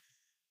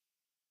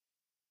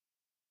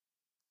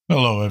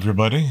Hello,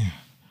 everybody.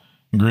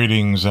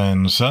 Greetings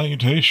and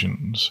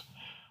salutations.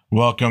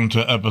 Welcome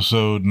to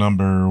episode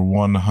number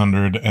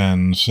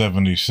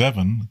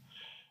 177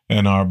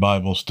 in our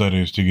Bible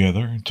studies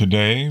together.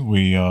 Today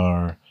we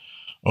are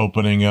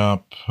opening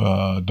up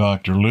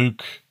Dr.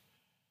 Luke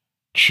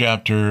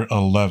chapter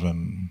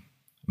 11.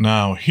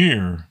 Now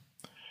here's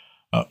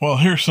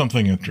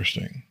something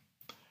interesting.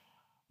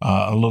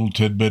 A little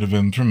tidbit of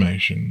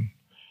information.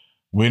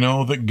 We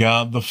know that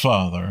God the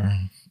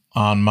Father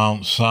on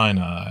Mount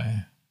Sinai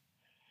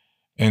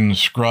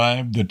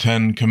inscribed the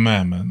Ten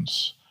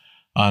Commandments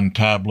on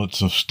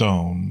tablets of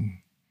stone,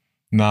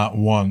 not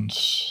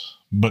once,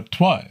 but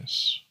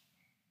twice.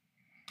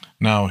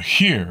 Now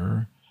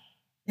here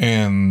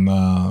in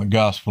the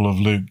Gospel of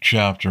Luke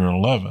chapter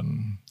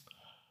 11,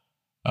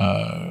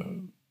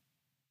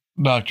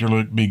 Dr.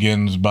 Luke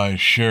begins by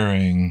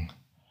sharing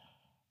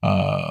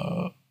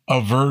a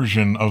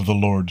version of the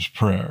Lord's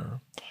Prayer.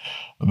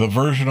 The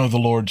version of the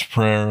Lord's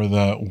Prayer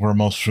that we're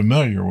most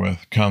familiar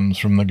with comes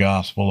from the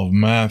Gospel of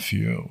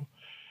Matthew.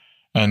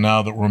 And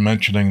now that we're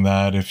mentioning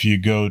that, if you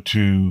go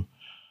to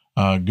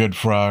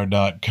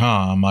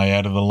goodfriar.com, I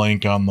added a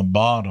link on the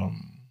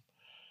bottom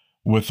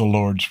with the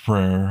Lord's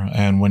Prayer.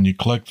 And when you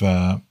click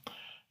that,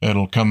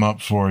 it'll come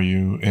up for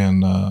you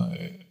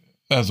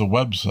as a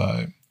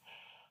website.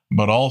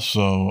 But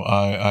also,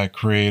 I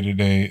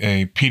created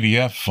a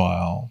PDF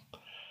file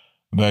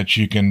that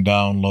you can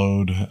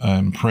download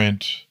and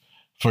print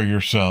for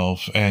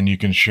yourself, and you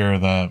can share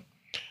that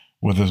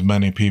with as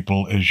many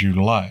people as you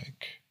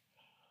like.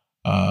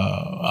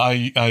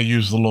 I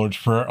use the Lord's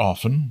Prayer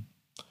often.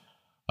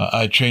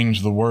 I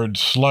change the words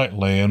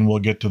slightly, and we'll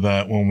get to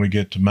that when we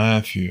get to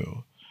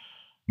Matthew.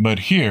 But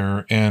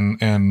here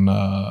in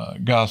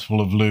Gospel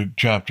of Luke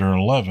chapter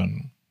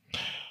 11,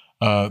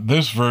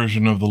 this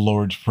version of the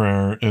Lord's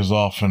Prayer is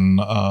often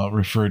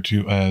referred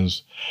to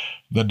as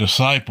the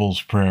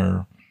disciples'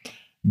 prayer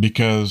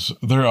because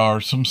there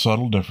are some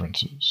subtle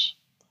differences.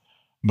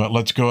 But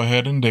let's go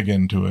ahead and dig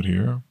into it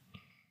here.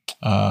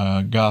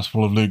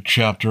 Gospel of Luke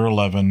chapter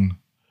 11,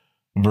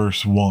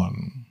 verse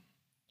 1.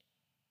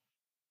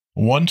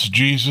 Once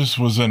Jesus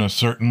was in a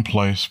certain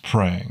place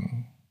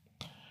praying.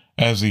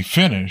 As he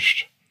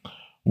finished,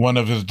 one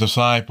of his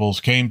disciples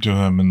came to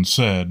him and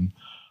said,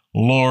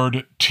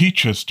 "Lord,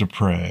 teach us to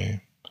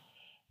pray,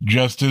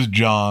 just as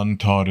John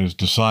taught his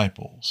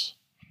disciples."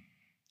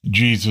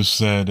 Jesus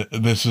said,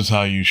 "This is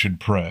how you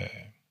should pray.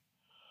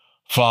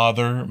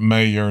 Father,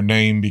 may your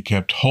name be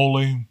kept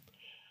holy.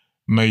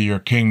 May your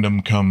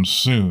kingdom come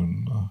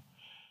soon.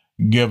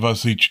 Give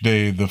us each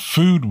day the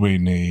food we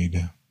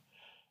need,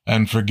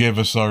 and forgive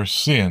us our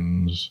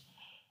sins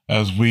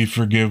as we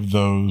forgive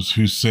those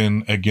who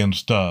sin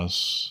against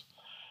us,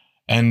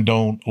 and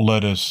don't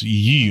let us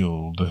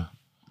yield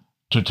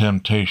to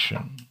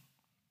temptation."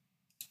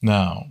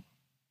 Now,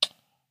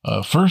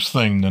 first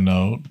thing to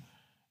note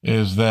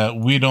is that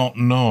we don't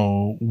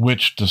know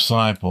which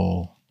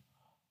disciple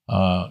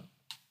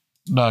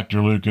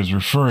Dr. Luke is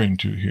referring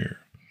to here.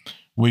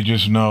 We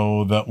just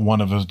know that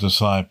one of his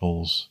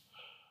disciples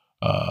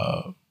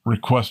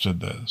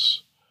requested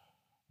this.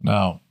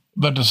 Now,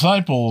 the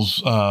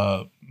disciples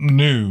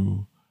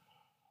knew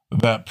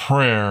that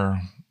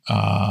prayer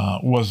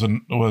was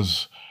an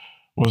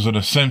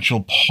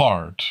essential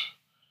part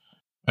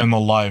in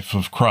the life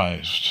of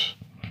Christ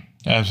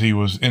as he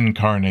was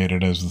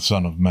incarnated as the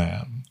Son of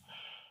Man.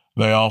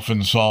 They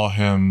often saw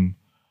him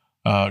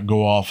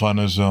go off on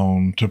his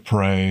own to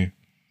pray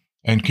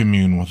and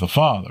commune with the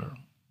Father.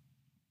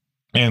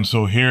 And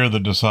so here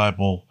the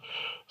disciple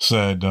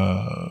said,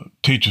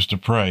 teach us to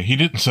pray. He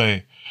didn't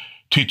say,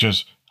 teach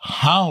us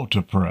how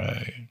to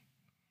pray.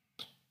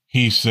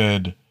 He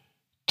said,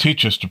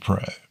 teach us to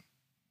pray.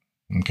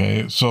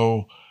 Okay,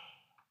 so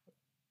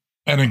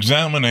an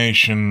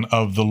examination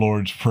of the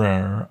Lord's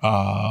Prayer,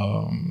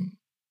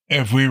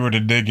 if we were to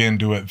dig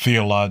into it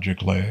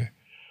theologically,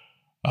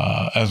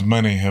 as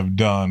many have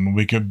done,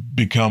 we could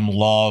become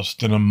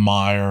lost in a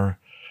mire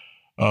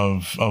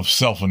of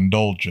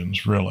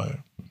self-indulgence, really.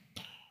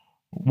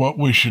 What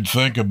we should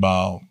think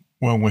about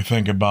when we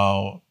think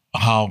about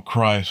how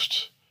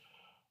Christ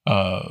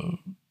taught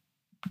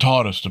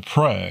us to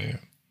pray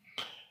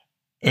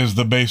is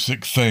the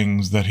basic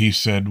things that he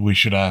said we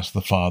should ask the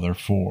Father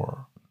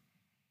for,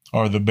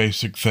 or the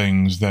basic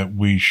things that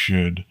we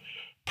should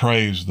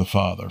praise the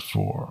Father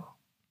for.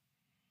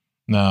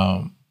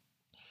 Now,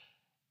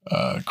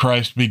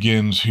 Christ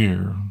begins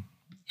here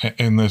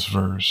in this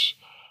verse,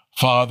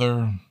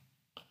 "Father,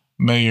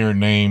 may your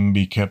name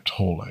be kept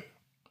holy."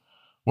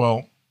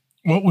 Well,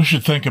 what we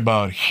should think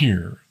about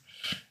here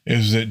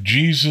is that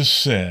Jesus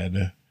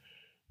said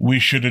we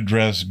should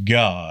address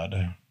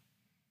God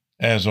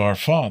as our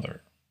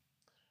Father.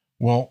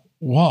 Well,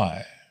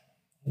 why?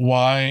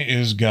 Why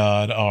is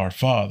God our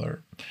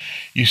Father?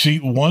 You see,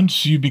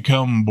 once you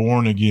become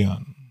born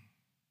again,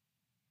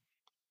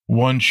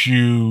 once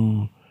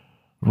you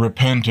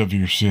repent of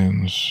your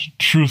sins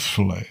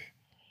truthfully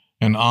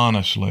and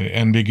honestly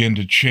and begin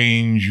to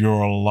change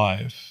your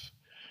life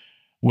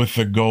with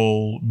the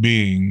goal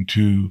being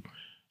to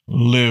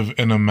live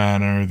in a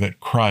manner that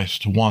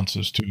Christ wants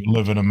us to,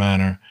 live in a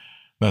manner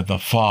that the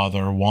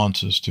Father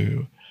wants us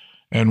to.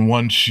 And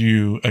once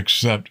you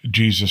accept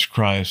Jesus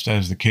Christ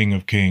as the King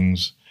of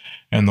Kings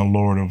and the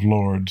Lord of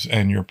Lords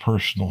and your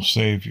personal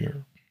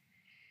Savior,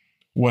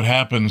 what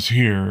happens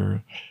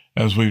here,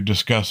 as we've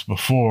discussed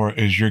before,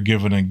 is you're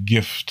given a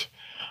gift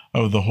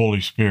of the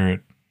Holy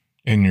Spirit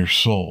in your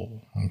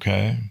soul,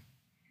 okay?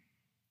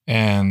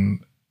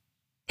 And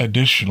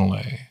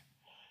additionally,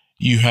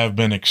 you have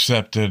been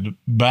accepted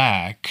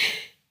back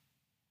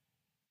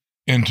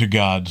into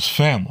God's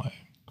family.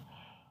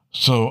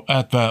 So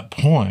at that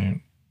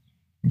point,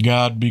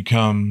 God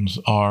becomes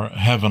our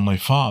Heavenly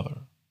Father.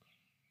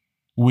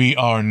 We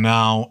are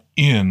now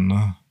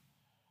in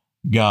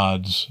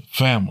God's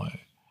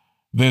family.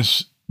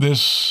 This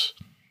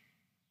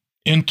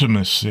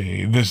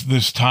intimacy,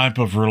 this type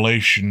of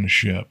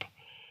relationship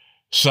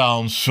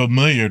sounds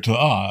familiar to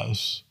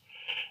us,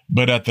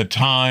 but at that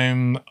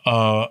time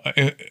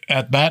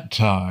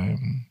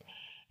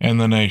in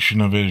the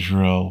nation of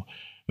Israel,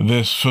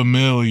 this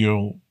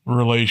familial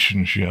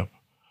relationship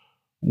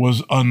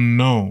was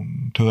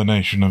unknown to the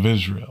nation of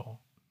Israel.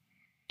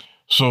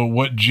 So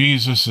what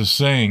Jesus is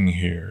saying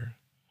here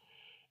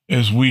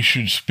is we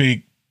should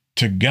speak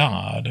to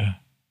God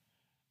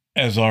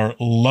as our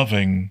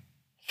loving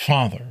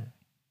Father,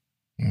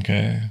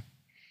 okay?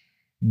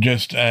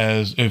 Just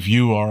as if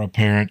you are a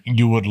parent,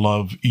 you would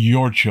love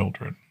your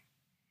children,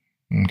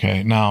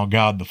 okay? Now,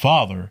 God the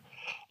Father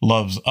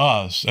loves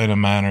us in a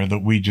manner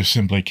that we just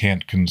simply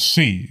can't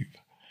conceive.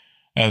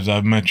 As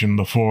I've mentioned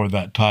before,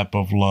 that type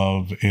of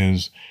love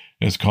is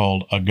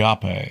called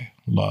agape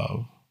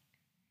love,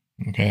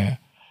 okay?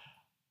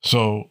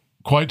 So,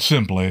 quite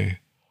simply,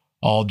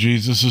 all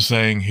Jesus is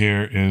saying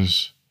here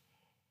is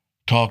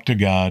talk to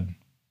God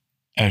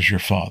as your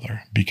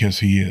Father, because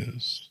He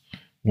is,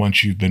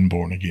 once you've been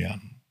born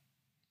again.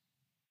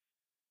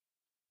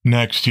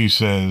 Next, He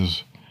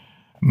says,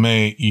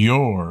 may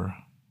your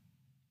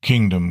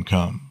kingdom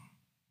come,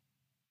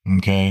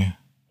 okay?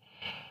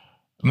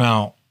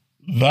 Now,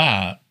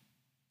 that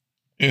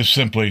is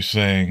simply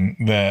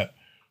saying that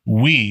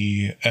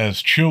we,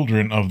 as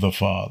children of the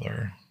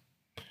Father,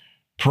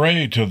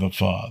 pray to the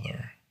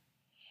Father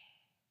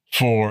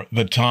for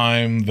the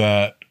time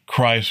that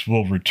Christ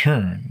will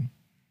return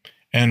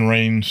and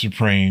reign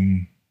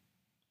supreme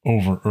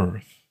over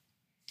earth,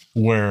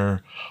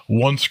 where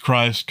once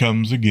Christ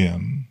comes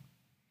again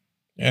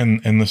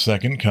in the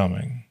second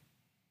coming,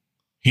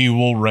 He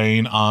will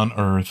reign on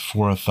earth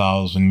for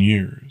 1,000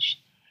 years.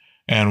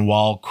 And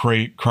while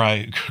Christ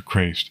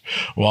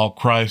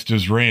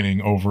is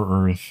reigning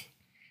over earth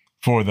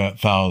for that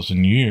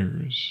 1,000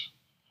 years,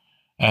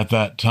 at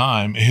that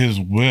time, His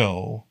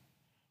will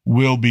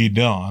be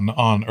done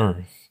on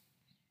earth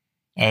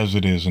as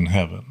it is in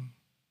heaven.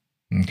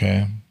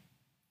 Okay?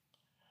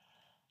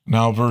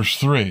 Now, verse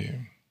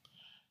 3,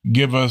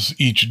 give us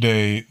each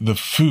day the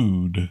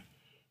food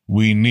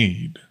we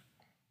need.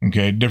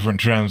 Okay, different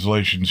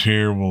translations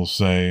here will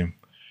say,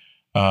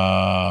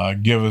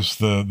 give us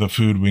the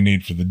food we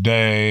need for the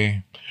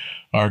day,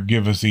 or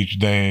give us each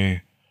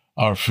day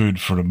our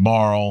food for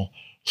tomorrow,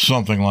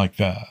 something like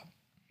that.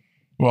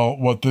 Well,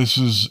 what this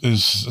is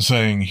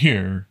saying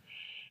here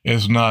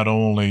is not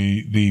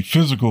only the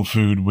physical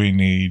food we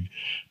need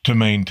to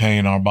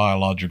maintain our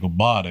biological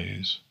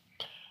bodies,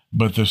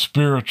 but the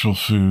spiritual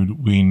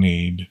food we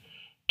need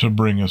to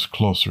bring us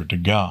closer to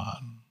God.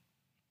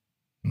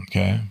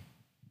 Okay?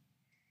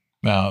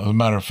 Now, as a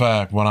matter of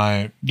fact,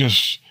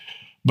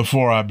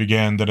 before I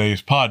began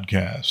today's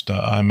podcast,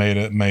 I made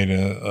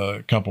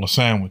a couple of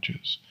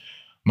sandwiches.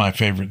 My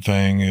favorite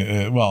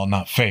thing, well,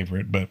 not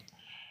favorite, but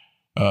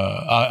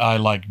I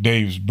like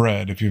Dave's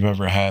bread, if you've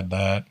ever had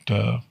that.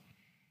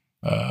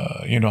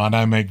 And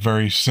I make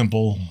very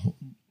simple,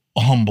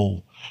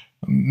 humble,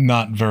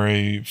 not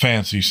very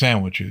fancy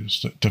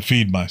sandwiches to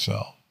feed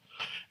myself.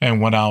 And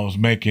when I was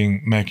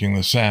making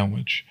the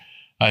sandwich,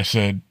 I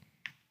said,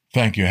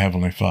 thank you,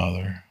 Heavenly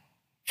Father,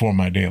 for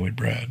my daily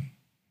bread.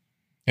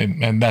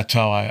 And that's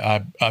how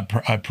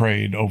I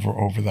prayed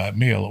over that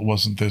meal. It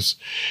wasn't this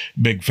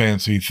big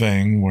fancy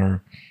thing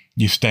where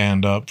you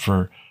stand up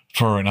for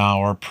an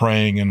hour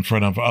praying in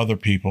front of other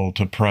people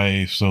to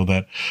pray so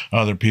that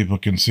other people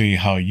can see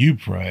how you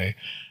pray,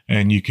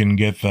 and you can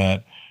get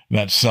that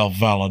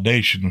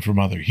self-validation from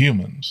other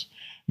humans.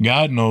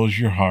 God knows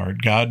your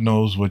heart. God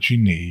knows what you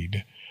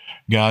need.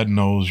 God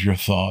knows your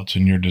thoughts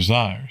and your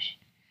desires.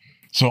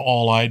 So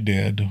all I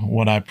did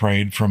when I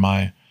prayed for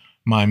my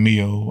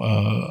meal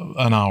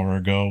an hour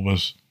ago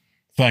was,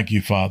 thank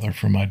you, Father,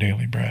 for my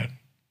daily bread.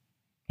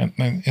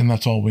 And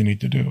that's all we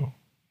need to do.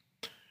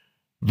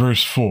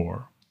 Verse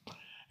 4,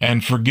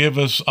 and forgive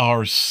us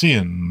our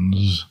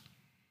sins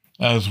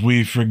as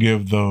we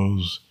forgive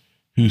those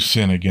who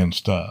sin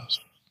against us.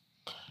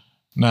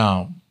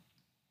 Now,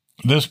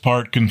 this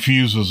part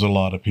confuses a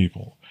lot of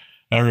people.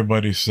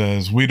 Everybody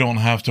says we don't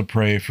have to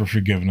pray for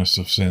forgiveness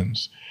of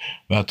sins.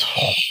 That's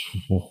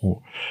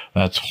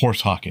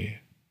horse hockey.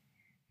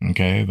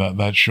 Okay,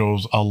 that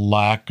shows a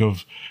lack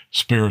of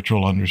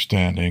spiritual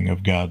understanding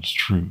of God's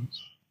truth.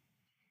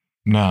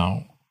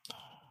 Now,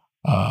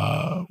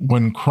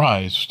 when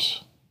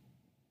Christ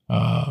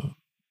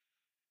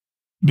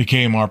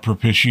became our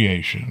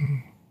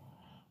propitiation,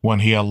 when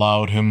he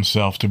allowed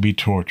himself to be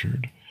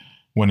tortured,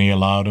 when he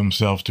allowed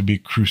himself to be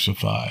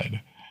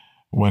crucified,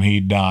 when he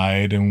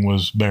died and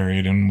was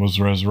buried and was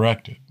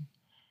resurrected.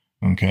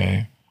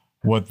 Okay?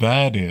 What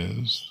that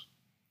is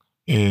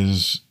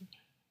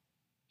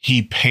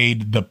he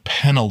paid the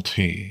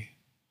penalty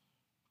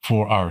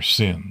for our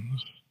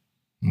sins.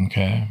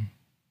 Okay?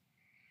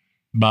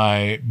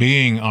 By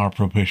being our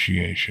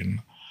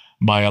propitiation,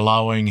 by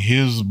allowing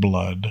his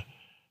blood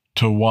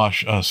to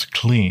wash us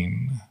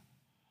clean,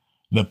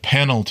 the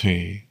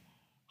penalty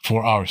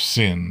for our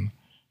sin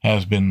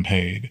has been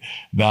paid.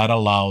 That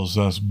allows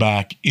us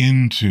back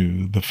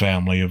into the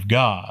family of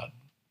God.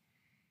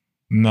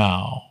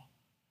 Now,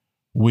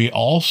 we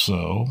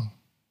also,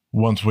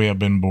 once we have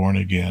been born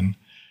again,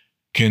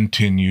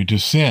 continue to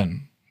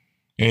sin.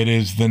 It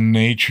is the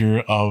nature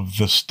of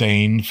the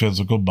stained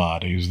physical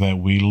bodies that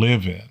we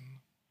live in.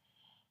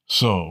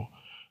 So,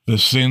 the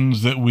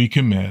sins that we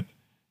commit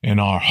in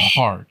our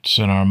hearts,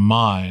 in our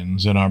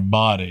minds, in our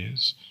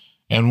bodies,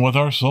 and with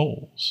our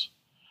souls,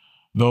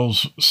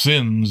 those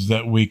sins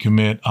that we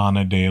commit on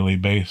a daily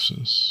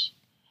basis,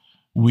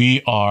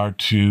 we are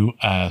to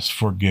ask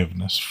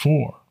forgiveness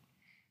for.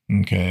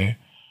 Okay?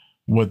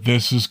 What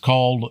this is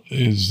called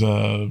is,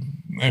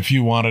 if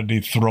you wanted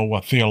to throw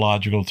a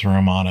theological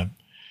term on it,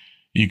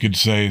 you could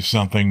say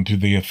something to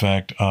the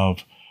effect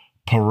of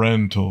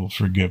parental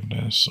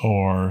forgiveness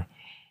or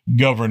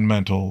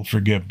governmental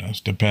forgiveness,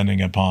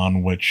 depending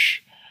upon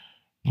which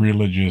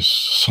religious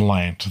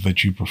slant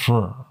that you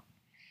prefer.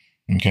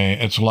 Okay,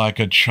 it's like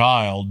a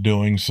child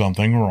doing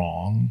something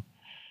wrong,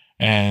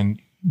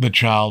 and the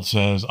child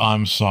says,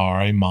 "I'm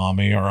sorry,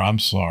 mommy," or "I'm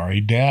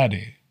sorry,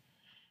 daddy."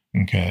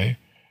 Okay,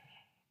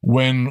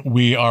 when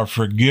we are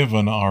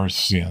forgiven our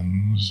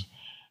sins,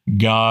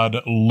 God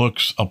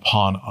looks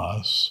upon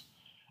us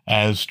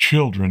as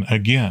children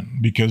again,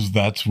 because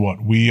that's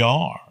what we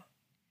are.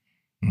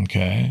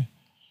 Okay,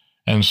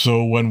 and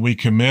so when we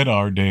commit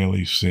our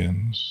daily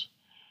sins,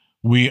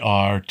 we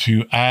are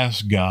to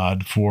ask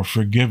God for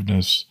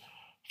forgiveness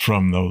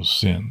from those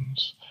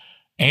sins.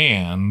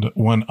 And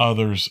when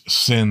others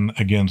sin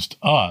against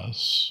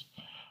us,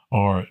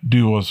 or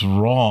do us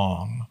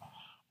wrong,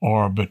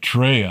 or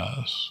betray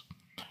us,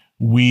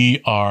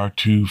 we are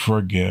to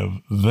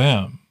forgive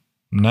them.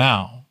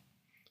 Now,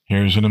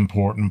 here's an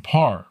important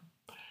part.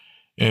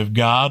 If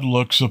God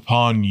looks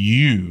upon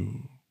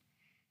you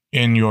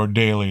in your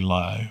daily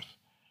life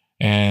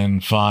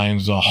and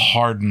finds a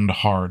hardened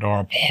heart, or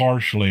a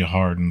partially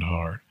hardened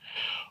heart,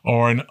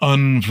 or an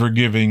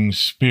unforgiving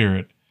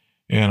spirit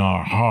in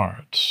our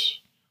hearts,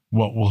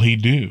 what will he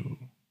do?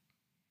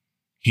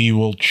 He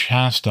will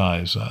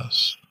chastise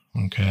us,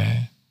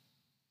 okay?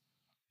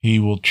 He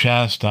will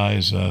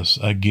chastise us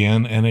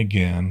again and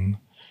again.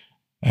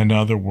 In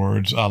other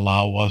words,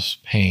 allow us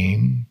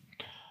pain,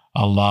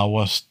 allow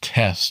us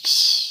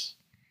tests,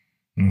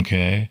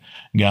 okay?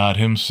 God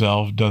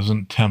himself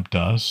doesn't tempt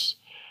us,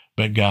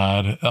 but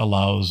God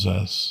allows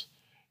us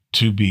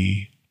to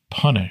be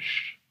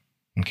punished.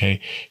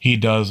 Okay, he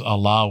does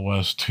allow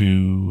us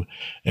to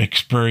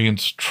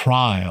experience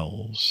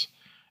trials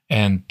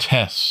and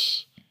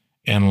tests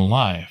in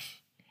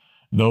life.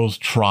 Those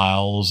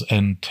trials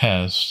and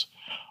tests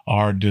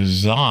are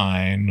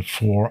designed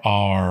for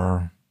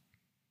our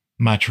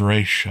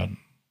maturation.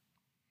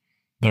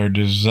 They're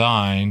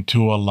designed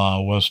to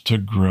allow us to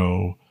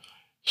grow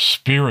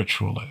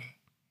spiritually.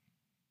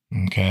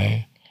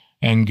 Okay,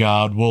 and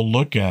God will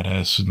look at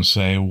us and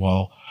say,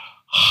 well,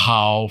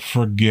 how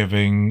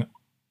forgiving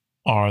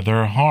are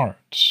their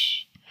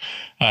hearts?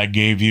 I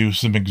gave you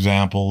some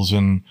examples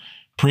in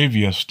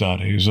previous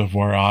studies of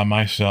where I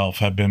myself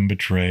have been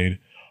betrayed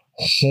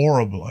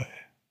horribly,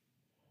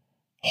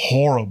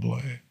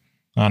 horribly.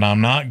 And I'm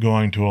not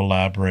going to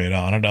elaborate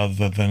on it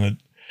other than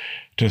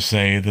to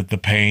say that the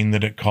pain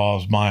that it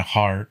caused my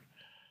heart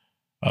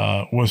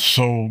was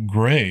so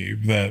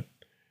grave that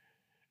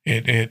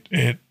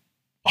it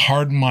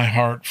hardened my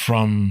heart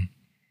from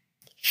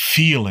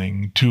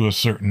feeling to a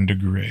certain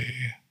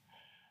degree.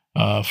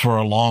 For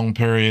a long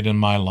period in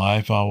my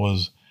life, I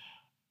was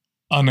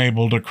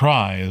unable to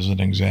cry, as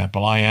an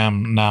example. I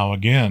am now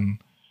again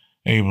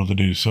able to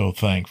do so,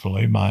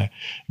 thankfully. My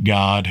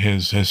God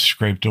has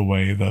scraped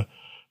away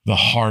the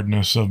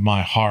hardness of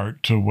my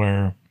heart to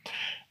where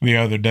the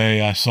other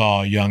day I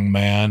saw a young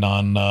man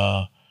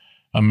on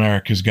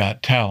America's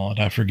Got Talent.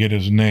 I forget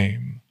his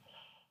name,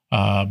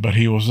 but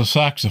he was a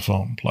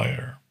saxophone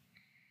player.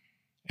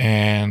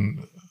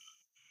 And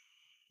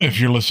if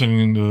you're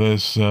listening to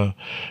this a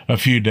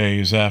few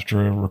days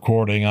after a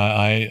recording,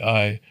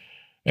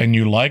 and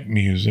you like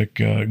music,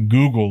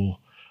 Google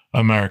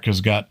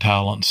America's Got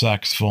Talent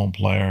saxophone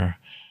player.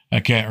 I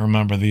can't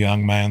remember the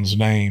young man's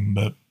name,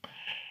 but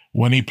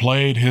when he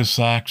played his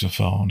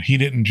saxophone, he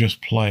didn't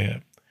just play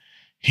it.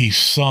 He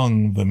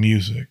sung the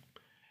music.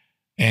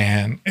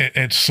 And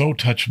it so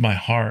touched my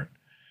heart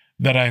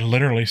that I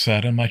literally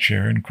sat in my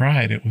chair and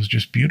cried. It was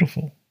just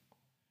beautiful.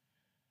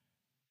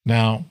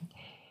 Now,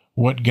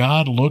 what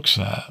God looks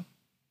at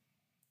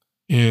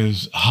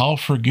is how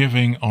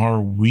forgiving are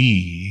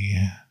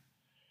we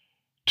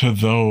to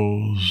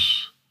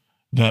those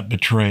that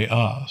betray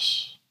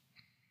us.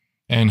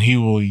 And he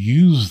will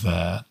use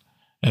that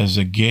as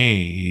a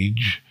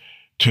gauge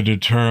to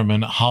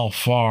determine how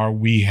far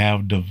we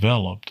have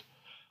developed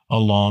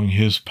along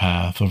his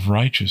path of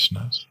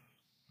righteousness.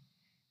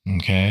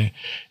 Okay?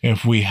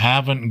 If we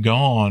haven't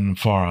gone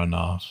far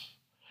enough,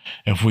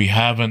 if we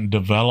haven't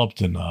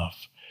developed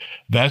enough,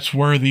 that's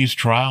where these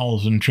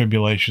trials and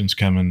tribulations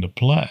come into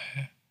play.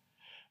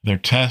 They're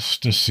tests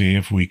to see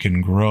if we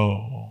can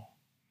grow.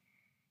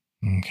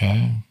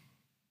 Okay?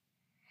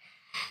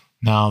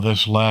 Now,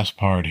 this last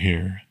part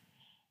here,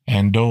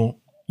 and don't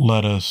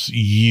let us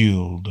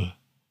yield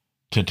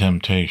to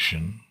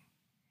temptation.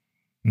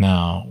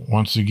 Now,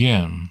 once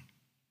again,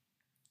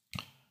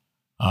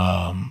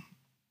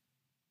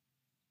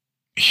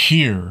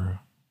 here,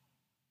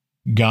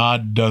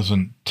 God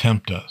doesn't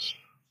tempt us,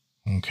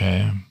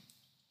 okay?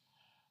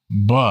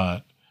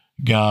 But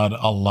God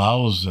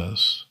allows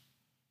us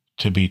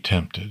to be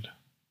tempted,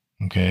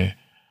 okay?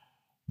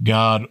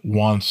 God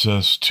wants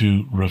us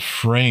to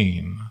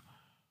refrain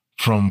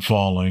from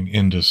falling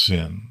into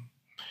sin.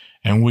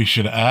 And we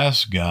should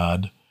ask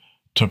God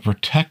to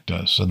protect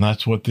us, and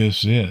that's what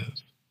this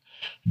is.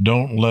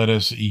 Don't let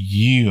us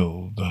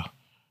yield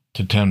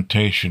to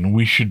temptation.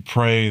 We should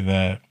pray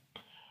that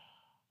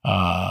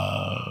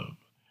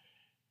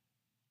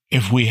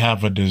if we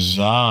have a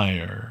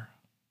desire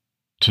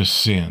to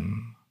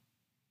sin,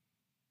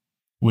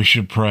 we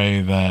should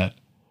pray that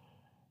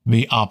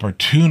the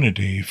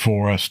opportunity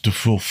for us to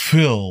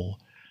fulfill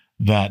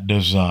that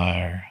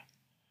desire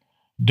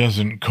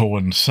doesn't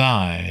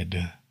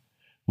coincide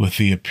with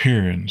the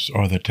appearance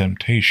or the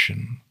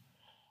temptation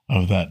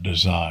of that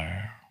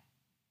desire.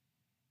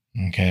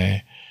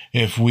 Okay?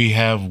 If we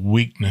have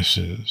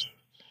weaknesses,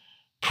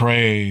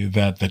 pray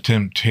that the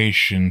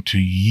temptation to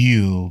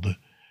yield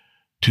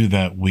to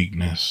that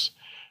weakness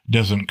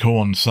doesn't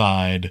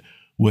coincide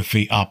with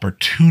the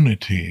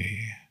opportunity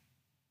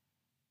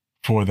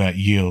for that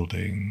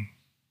yielding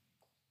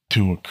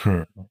to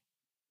occur.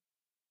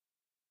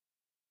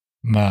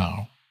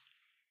 Now,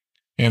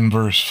 in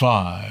verse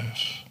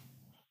 5,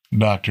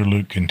 Dr.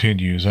 Luke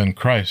continues, and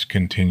Christ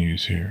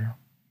continues here.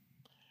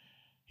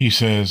 He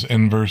says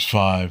in verse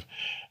 5,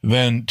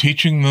 then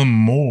teaching them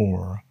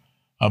more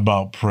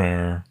about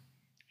prayer,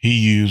 he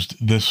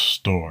used this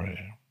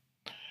story.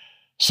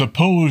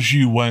 Suppose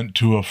you went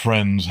to a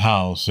friend's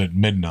house at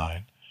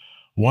midnight,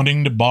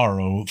 wanting to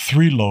borrow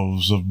 3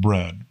 loaves of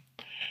bread.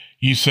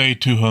 You say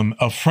to him,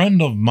 a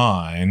friend of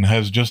mine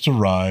has just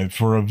arrived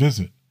for a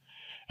visit,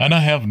 and I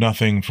have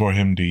nothing for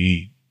him to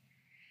eat.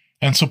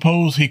 And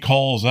suppose he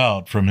calls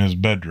out from his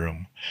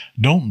bedroom,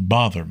 don't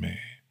bother me.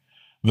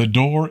 The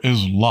door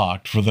is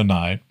locked for the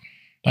night,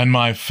 and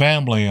my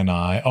family and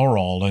I are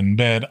all in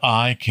bed.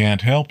 I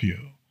can't help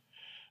you.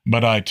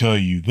 But I tell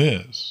you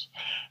this,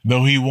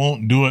 though he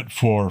won't do it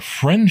for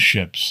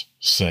friendship's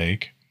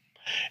sake,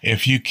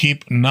 if you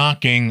keep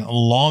knocking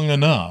long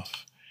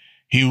enough,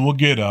 he will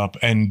get up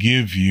and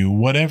give you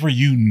whatever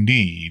you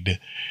need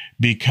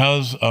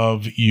because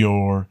of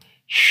your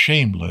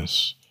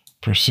shameless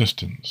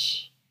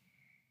persistence.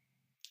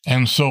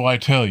 And so I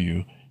tell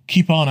you,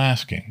 keep on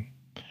asking,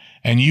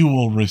 and you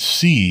will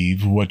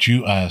receive what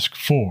you ask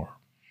for.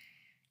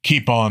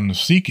 Keep on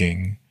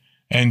seeking,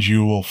 and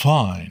you will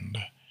find.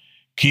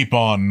 Keep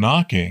on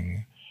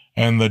knocking,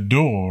 and the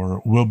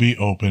door will be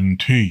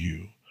opened to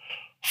you.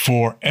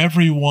 For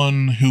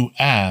everyone who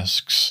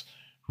asks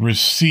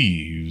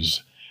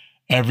receives,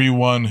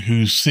 everyone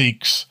who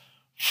seeks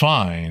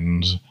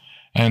finds,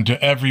 and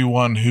to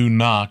everyone who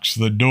knocks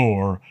the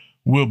door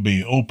will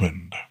be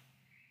opened.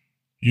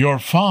 You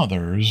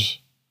fathers,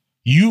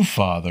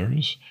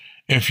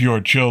 if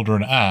your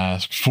children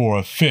ask for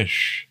a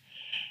fish,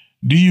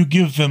 do you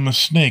give them a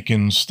snake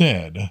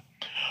instead?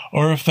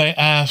 Or if they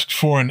ask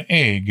for an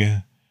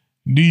egg,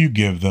 do you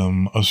give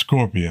them a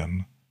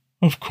scorpion?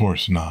 Of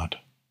course not.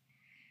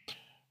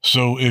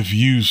 So if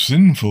you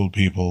sinful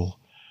people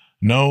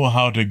know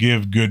how to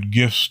give good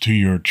gifts to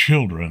your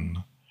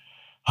children,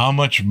 how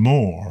much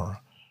more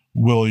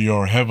will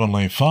your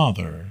heavenly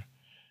Father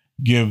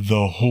give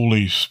the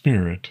Holy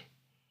Spirit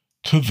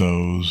to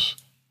those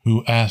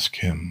who ask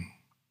him?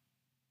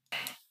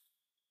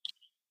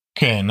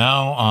 Okay,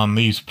 now on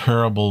these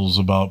parables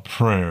about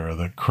prayer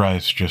that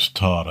Christ just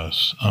taught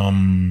us.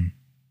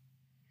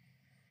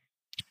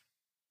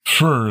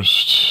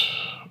 First,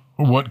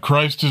 what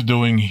Christ is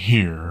doing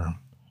here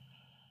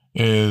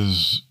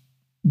is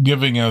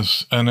giving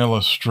us an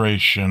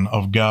illustration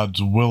of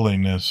God's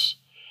willingness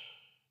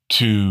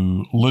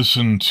to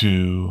listen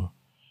to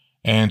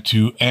and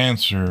to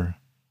answer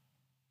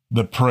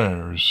the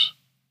prayers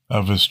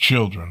of his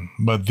children.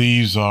 But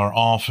these are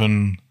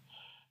often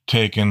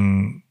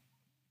taken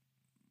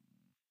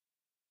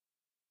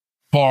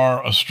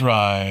far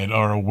astride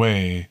or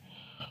away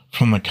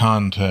from the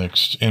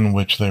context in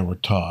which they were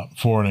taught.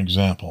 For an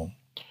example,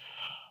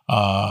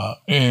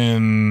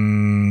 in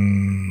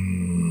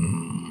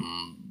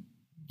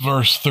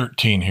verse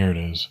 13, here it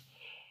is.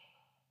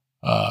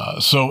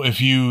 So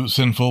if you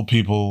sinful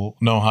people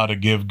know how to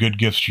give good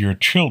gifts to your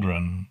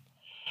children,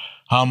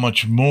 how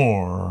much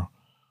more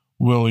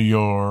will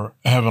your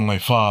heavenly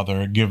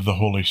Father give the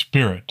Holy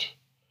Spirit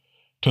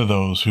to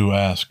those who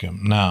ask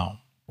him? Now,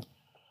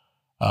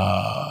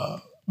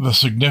 the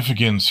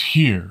significance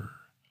here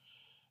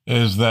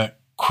is that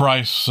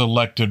Christ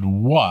selected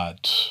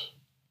what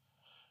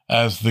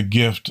as the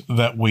gift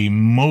that we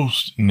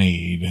most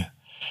need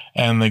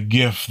and the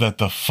gift that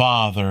the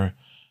Father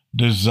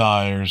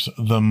desires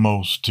the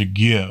most to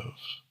give.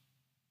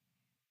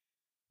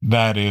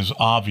 That is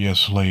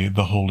obviously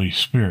the Holy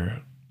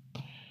Spirit.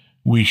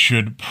 We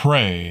should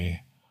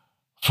pray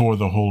for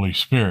the Holy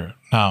Spirit.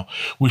 Now,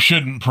 we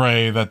shouldn't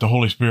pray that the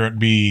Holy Spirit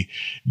be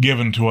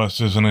given to us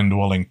as an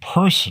indwelling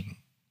person,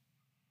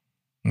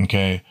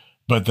 okay,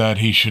 but that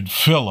he should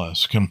fill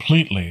us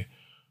completely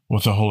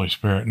with the Holy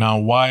Spirit. Now,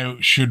 why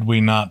should we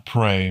not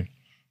pray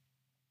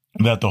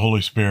that the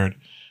Holy Spirit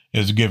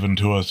is given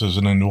to us as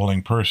an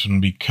indwelling person?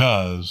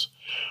 Because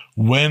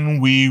when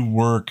we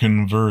were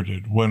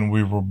converted, when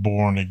we were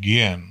born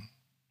again,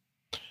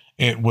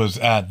 it was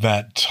at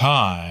that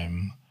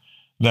time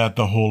that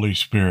the Holy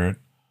Spirit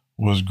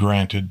was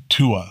granted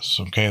to us.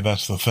 Okay,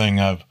 that's the thing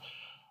I've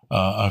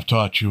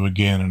taught you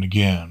again and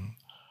again.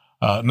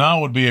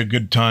 Now would be a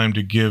good time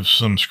to give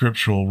some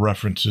scriptural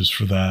references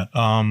for that.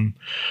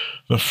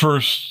 The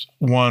first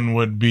one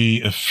would be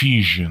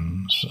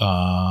Ephesians.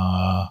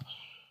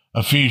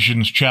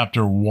 Ephesians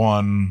chapter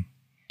 1,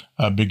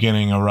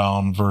 beginning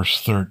around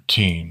verse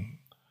 13.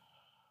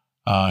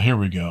 Here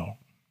we go.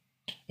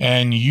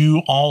 And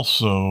you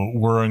also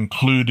were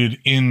included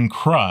in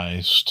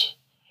Christ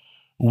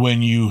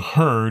when you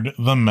heard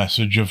the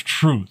message of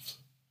truth,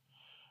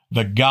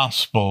 the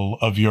gospel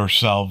of your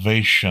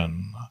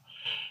salvation.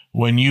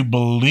 When you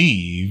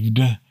believed,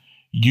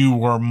 you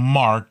were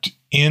marked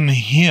in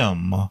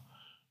him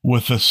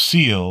with a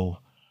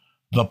seal,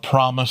 the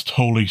promised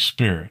Holy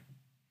Spirit,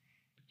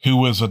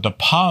 who is a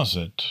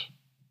deposit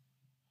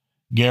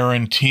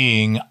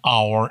guaranteeing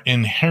our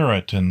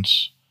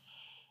inheritance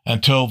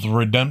until the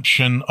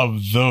redemption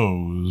of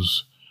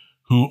those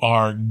who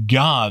are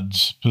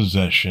God's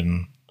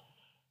possession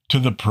to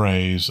the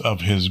praise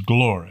of his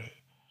glory.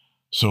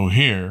 So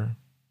here,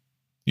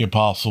 the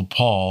Apostle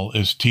Paul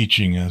is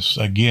teaching us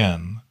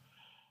again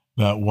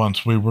that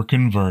once we were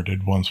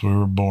converted, once we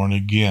were born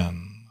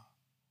again,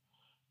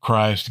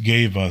 Christ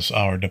gave us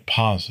our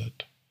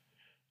deposit,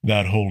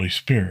 that Holy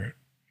Spirit.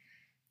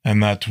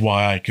 And that's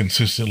why I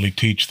consistently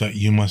teach that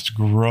you must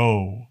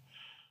grow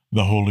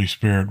the Holy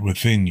Spirit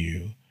within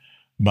you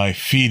by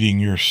feeding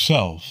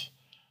yourself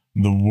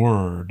the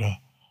Word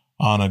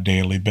on a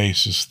daily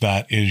basis.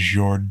 That is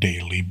your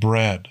daily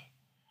bread.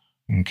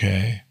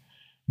 Okay?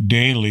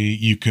 Daily,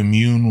 you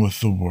commune with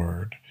the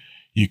Word.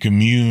 You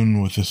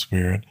commune with the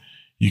Spirit.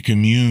 You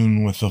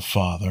commune with the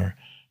Father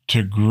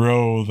to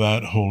grow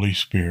that Holy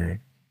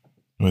Spirit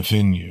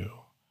within you.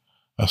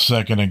 A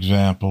second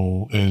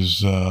example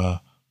is,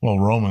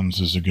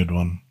 Romans is a good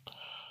one.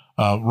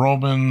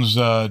 Romans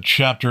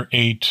chapter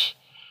 8,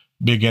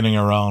 beginning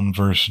around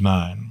verse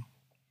 9.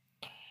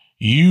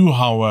 You,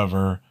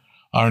 however,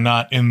 are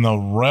not in the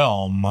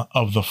realm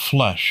of the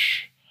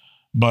flesh,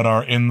 but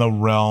are in the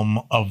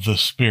realm of the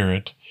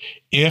Spirit,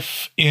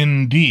 if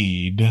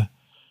indeed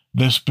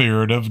the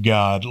Spirit of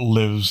God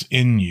lives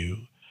in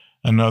you.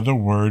 In other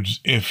words,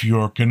 if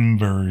your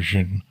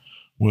conversion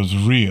was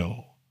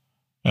real.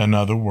 In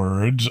other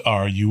words,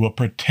 are you a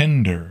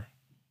pretender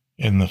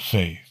in the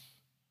faith?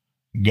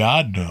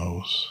 God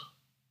knows,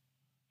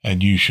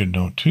 and you should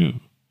know too.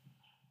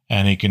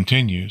 And he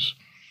continues,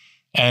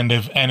 and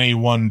if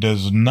anyone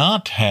does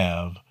not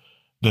have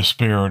the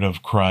Spirit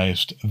of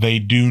Christ, they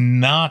do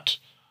not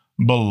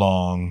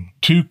belong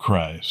to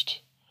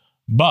Christ.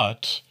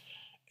 But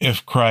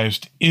if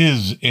Christ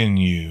is in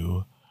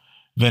you,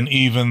 then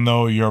even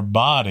though your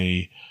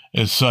body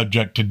is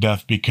subject to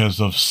death because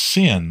of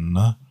sin,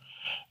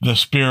 the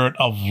Spirit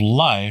of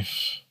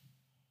life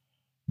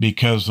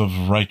because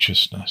of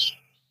righteousness.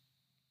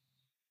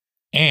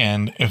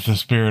 And if the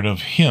Spirit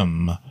of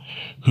him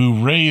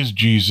who raised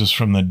Jesus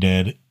from the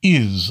dead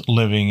is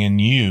living in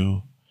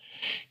you,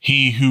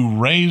 he who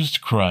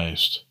raised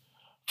Christ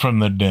from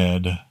the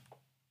dead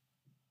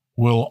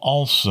will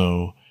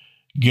also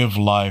give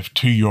life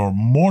to your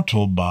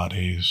mortal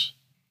bodies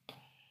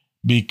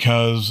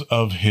because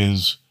of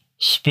his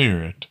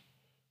Spirit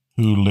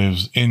who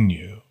lives in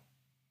you.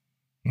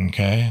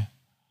 Okay?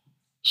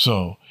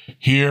 So,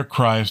 here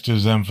Christ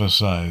is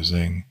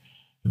emphasizing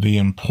the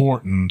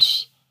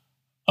importance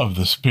of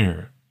the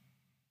Spirit,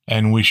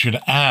 and we should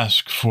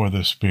ask for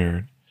the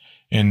Spirit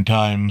in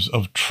times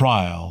of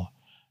trial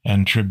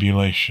and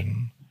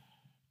tribulation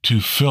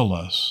to fill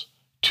us,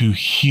 to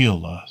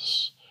heal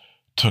us,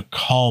 to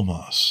calm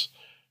us,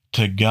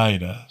 to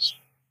guide us.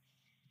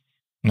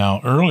 Now,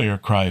 earlier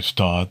Christ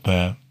taught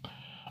that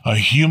a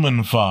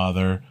human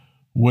father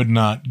would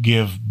not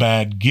give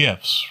bad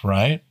gifts,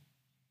 right?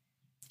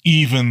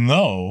 Even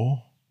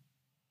though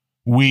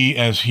we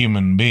as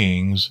human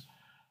beings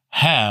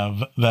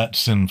have that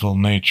sinful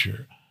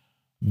nature.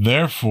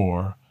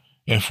 Therefore,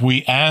 if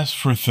we ask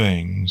for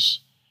things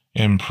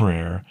in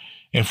prayer,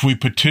 if we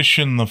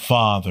petition the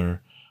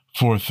Father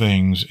for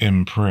things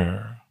in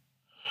prayer,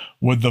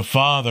 would the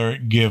Father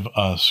give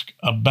us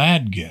a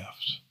bad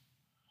gift?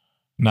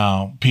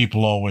 Now,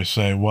 people always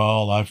say,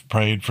 well, I've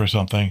prayed for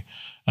something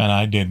and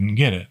I didn't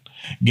get it.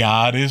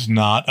 God is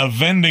not a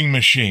vending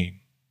machine.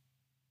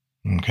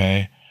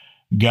 Okay?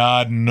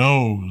 God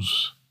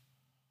knows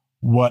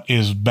what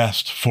is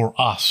best for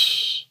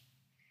us.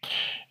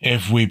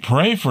 If we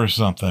pray for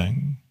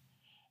something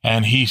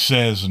and he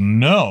says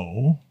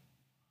no,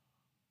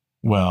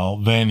 well,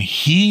 then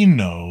he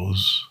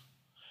knows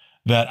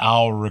that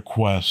our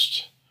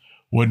request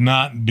would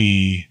not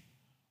be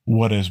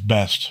what is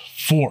best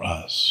for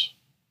us.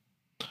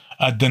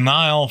 A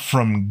denial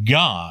from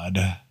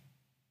God,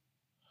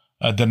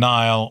 a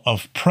denial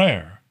of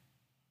prayer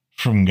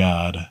from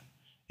God,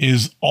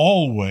 is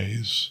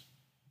always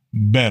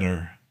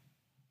better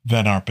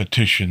than our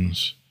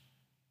petitions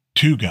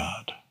to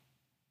God.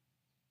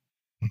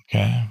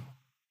 Okay?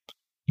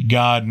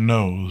 God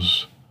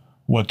knows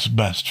what's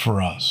best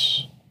for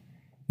us.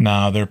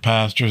 Now, there are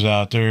pastors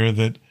out there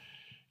that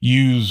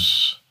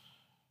use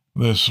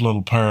this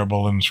little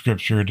parable in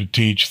Scripture to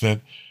teach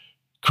that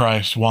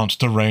Christ wants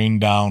to rain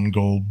down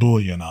gold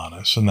bullion on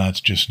us, and that's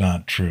just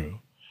not true.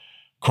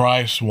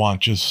 Christ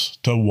wants us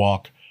to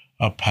walk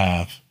a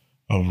path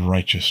of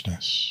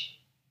righteousness.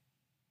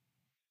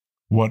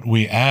 What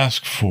we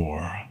ask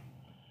for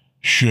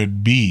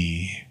should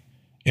be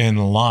in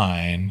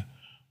line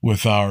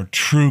with our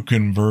true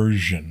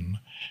conversion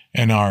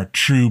and our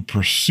true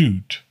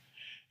pursuit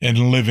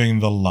in living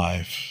the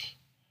life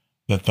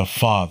that the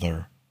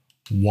Father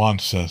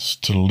wants us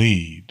to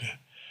lead.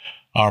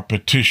 Our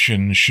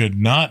petition should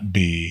not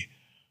be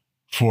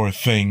for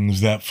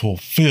things that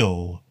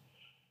fulfill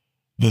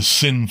the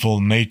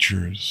sinful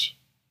natures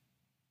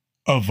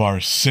of our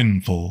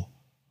sinful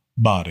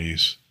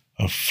bodies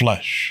of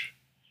flesh.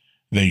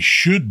 They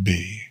should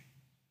be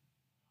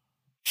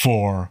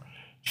for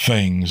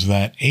things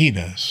that aid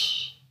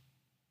us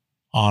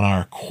on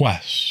our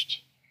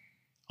quest,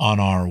 on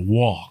our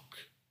walk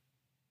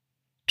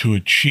to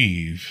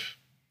achieve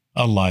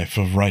a life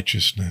of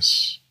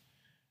righteousness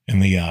in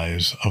the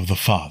eyes of the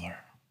Father.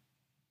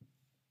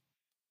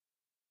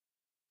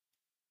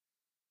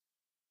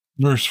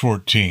 Verse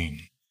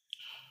 14.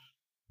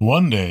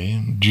 One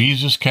day,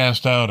 Jesus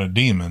cast out a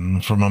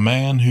demon from a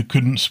man who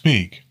couldn't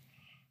speak,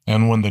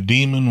 and when the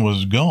demon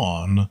was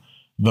gone,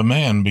 the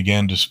man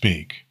began to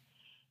speak.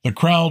 The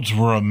crowds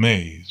were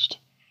amazed,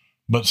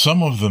 but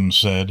some of them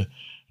said,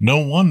 "No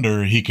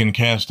wonder he can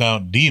cast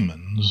out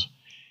demons.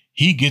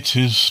 He gets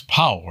his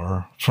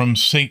power from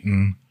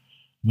Satan,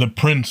 the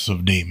prince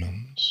of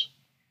demons."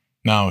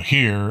 Now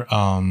here,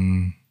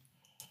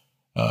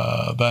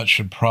 that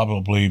should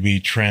probably be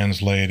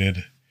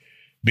translated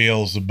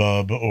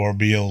Beelzebub or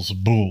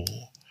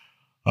Beelzebul,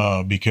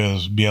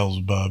 because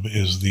Beelzebub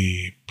is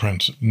the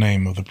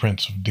name of the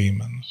prince of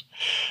demons.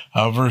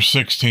 Verse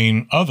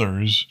 16,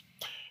 others,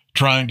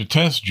 trying to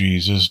test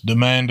Jesus,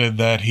 demanded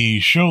that he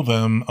show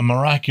them a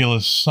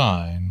miraculous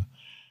sign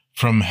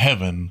from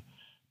heaven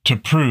to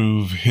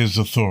prove his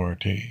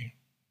authority.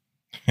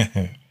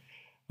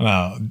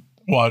 Now,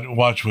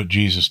 watch what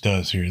Jesus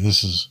does here.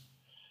 This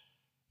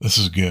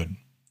is good.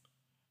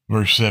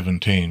 Verse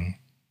 17.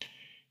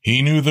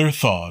 He knew their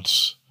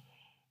thoughts,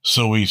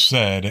 so he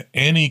said,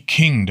 "Any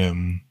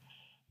kingdom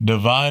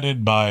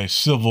divided by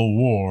civil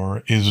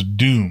war is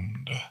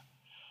doomed.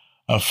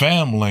 A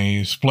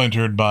family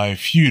splintered by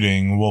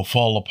feuding will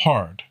fall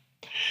apart.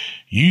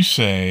 You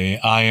say,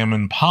 I am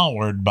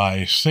empowered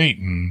by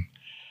Satan,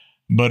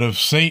 but if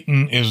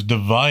Satan is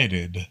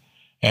divided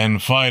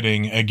and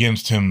fighting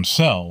against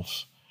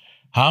himself,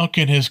 how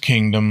can his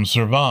kingdom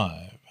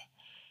survive?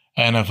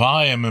 And if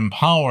I am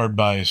empowered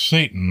by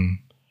Satan,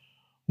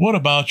 what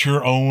about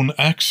your own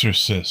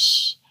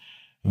exorcists?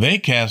 They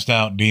cast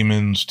out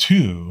demons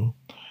too,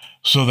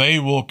 so they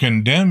will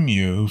condemn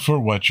you for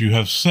what you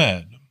have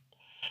said.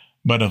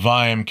 But if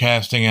I am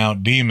casting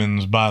out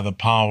demons by the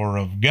power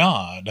of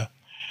God,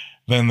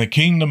 then the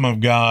kingdom of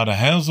God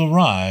has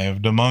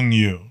arrived among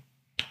you.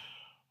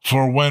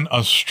 For when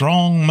a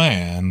strong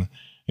man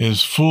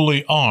is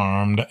fully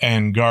armed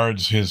and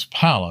guards his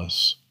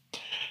palace,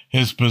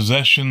 his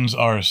possessions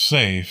are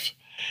safe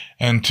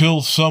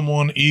until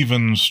someone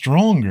even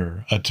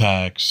stronger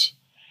attacks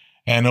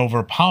and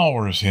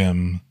overpowers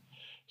him,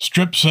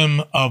 strips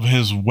him of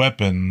his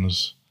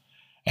weapons,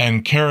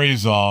 and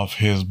carries off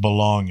his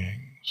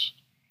belongings.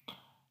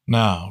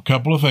 Now, a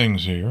couple of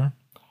things here.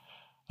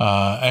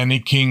 Any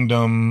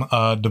kingdom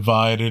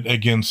divided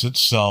against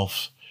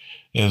itself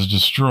is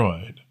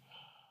destroyed.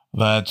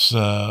 That's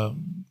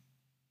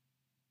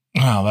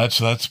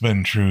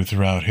been true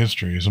throughout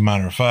history. As a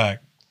matter of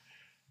fact,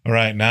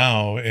 right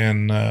now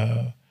in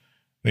the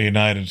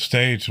United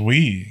States,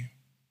 we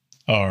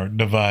are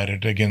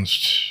divided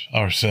against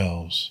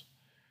ourselves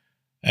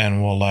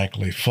and will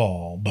likely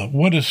fall. But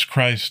what is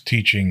Christ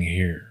teaching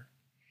here?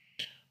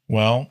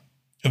 Well,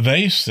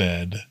 they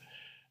said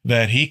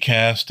that he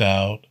cast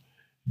out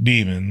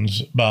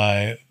demons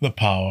by the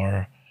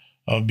power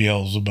of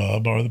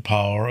Beelzebub, or the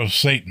power of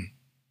Satan.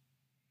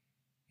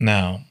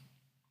 Now,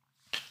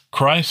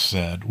 Christ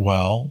said,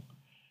 well,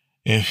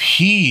 if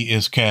he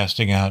is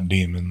casting out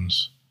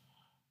demons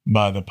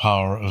by the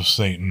power of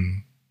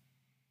Satan,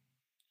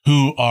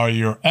 who are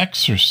your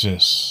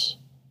exorcists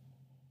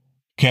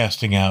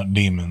casting out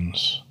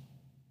demons?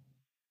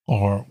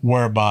 Or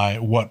whereby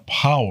what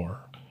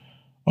power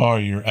are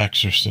your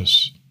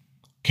exorcists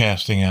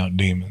casting out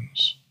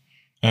demons?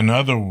 In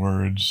other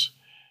words,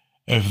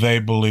 if they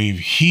believe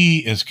he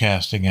is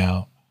casting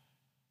out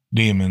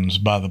demons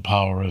by the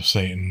power of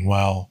Satan,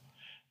 well,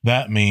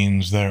 that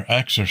means their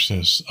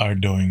exorcists are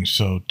doing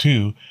so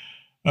too.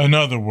 In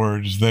other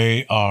words,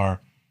 they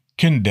are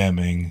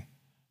condemning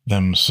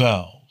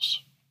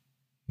themselves.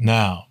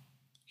 Now,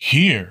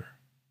 here,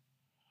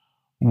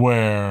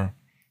 where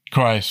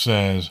Christ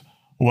says,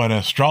 when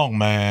a strong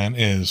man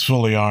is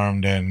fully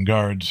armed and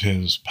guards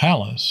his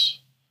palace,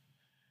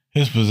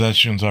 his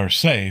possessions are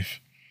safe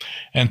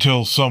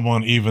until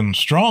someone even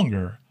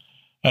stronger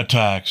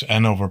attacks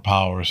and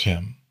overpowers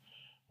him.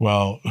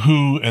 Well,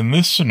 who in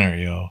this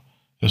scenario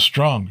is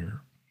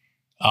stronger?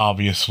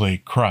 Obviously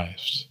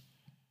Christ,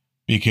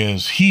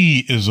 because he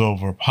is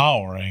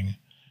overpowering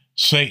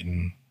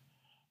Satan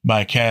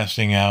by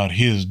casting out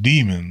his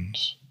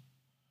demons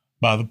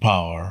by the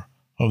power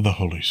of the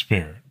Holy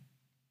Spirit.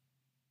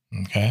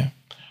 Okay?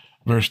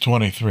 Verse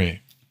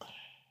 23.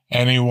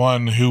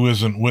 Anyone who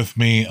isn't with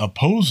me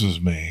opposes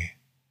me,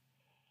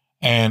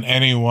 and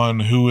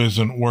anyone who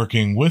isn't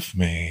working with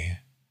me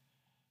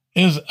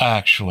is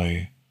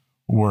actually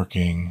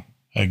working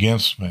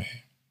against me.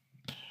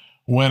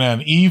 When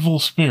an evil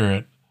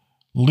spirit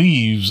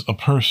leaves a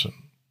person,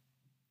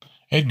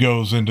 it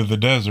goes into the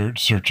desert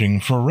searching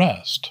for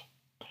rest.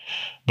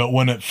 But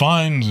when it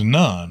finds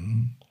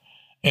none,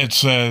 it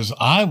says,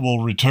 I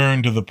will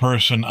return to the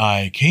person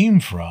I came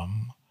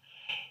from.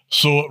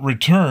 So it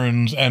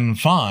returns and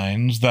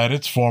finds that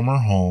its former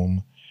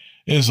home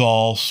is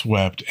all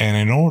swept and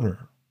in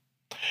order.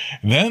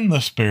 Then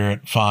the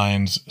spirit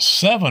finds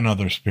 7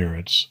 other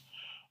spirits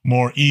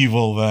more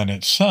evil than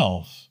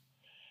itself,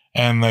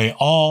 and they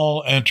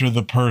all enter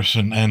the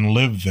person and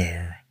live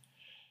there.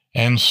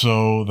 And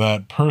so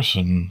that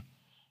person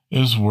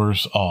is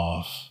worse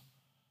off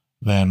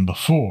than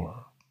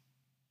before.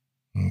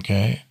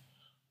 Okay?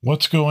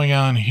 What's going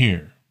on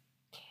here?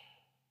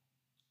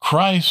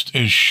 Christ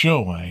is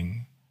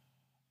showing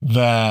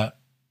that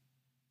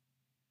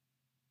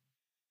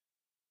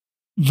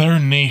their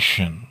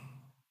nation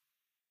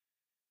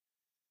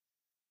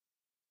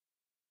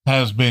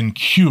has been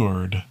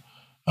cured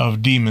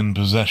of demon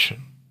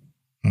possession.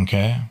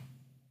 Okay?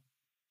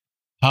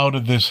 How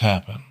did this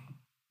happen?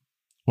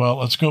 Well,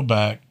 let's go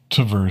back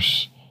to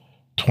verse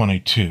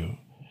 22.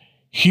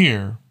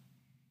 Here,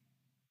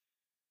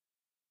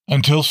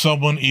 until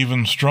someone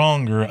even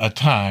stronger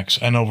attacks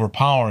and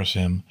overpowers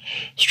him,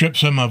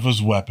 strips him of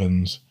his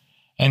weapons,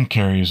 and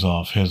carries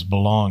off his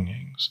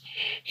belongings.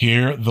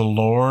 Here, the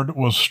Lord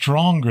was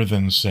stronger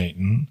than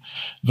Satan.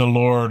 The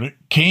Lord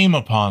came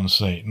upon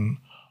Satan,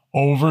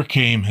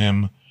 overcame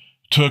him,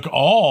 took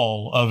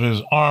all of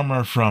his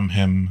armor from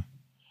him,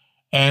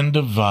 and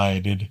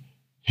divided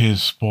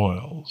his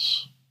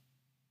spoils.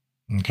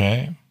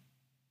 Okay?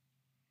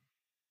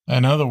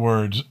 In other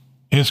words,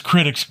 his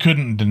critics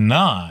couldn't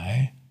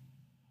deny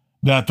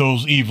that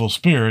those evil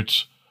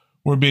spirits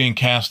were being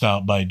cast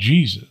out by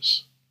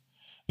Jesus.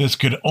 This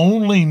could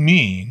only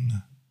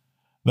mean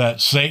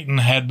that Satan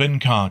had been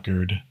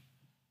conquered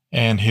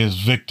and his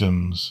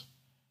victims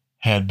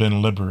had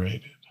been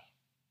liberated.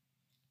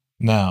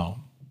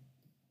 Now,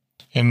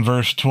 in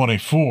verse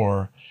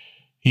 24,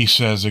 he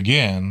says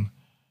again,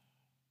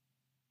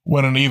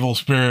 when an evil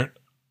spirit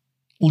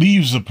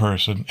leaves the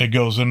person, it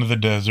goes into the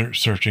desert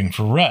searching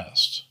for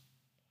rest.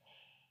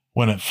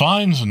 When it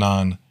finds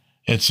none,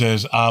 it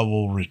says, I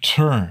will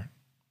return.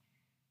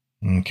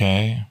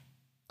 Okay?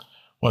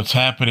 What's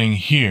happening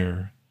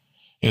here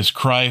is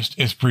Christ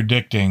is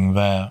predicting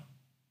that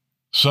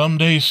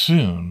someday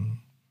soon,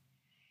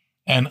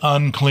 an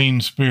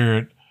unclean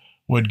spirit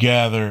would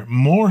gather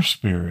more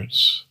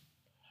spirits.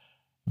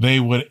 They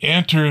would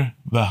enter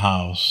the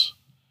house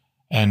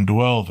and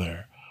dwell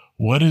there.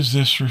 What is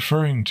this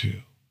referring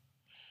to?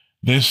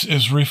 This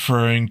is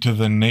referring to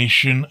the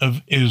nation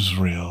of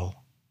Israel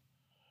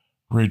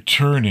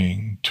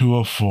returning to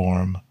a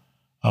form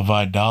of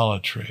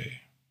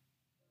idolatry.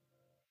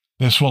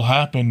 This will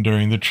happen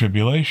during the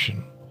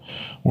tribulation,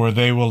 where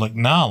they will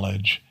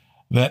acknowledge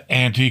that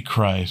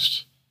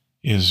Antichrist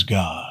is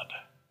God.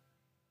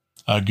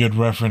 A good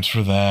reference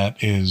for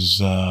that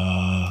is,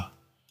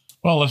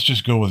 let's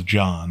just go with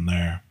John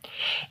there.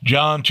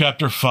 John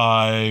chapter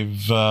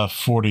 5,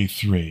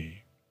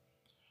 43.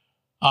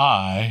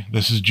 I,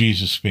 this is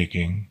Jesus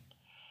speaking,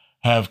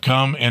 have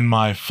come in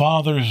my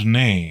Father's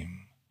name,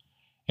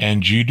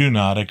 and you do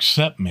not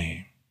accept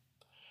me.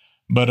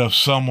 But if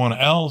someone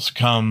else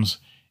comes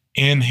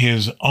in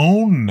his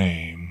own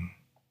name,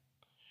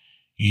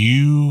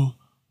 you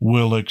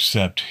will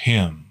accept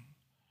him.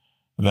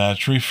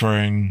 That's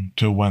referring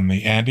to when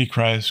the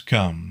Antichrist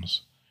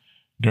comes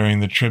during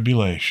the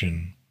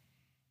tribulation.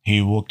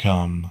 He will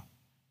come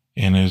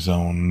in his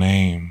own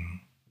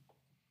name.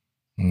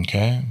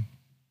 Okay?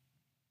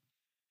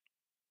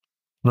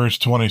 Verse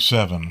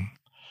 27.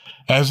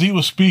 As he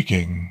was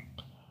speaking,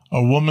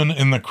 a woman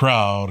in the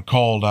crowd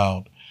called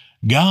out,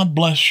 "God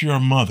bless your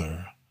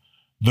mother,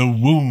 the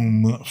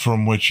womb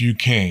from which you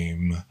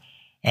came,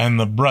 and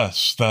the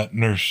breasts that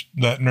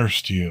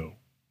nursed you."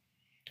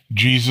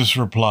 Jesus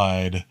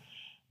replied,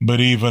 "But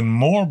even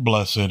more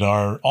blessed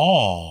are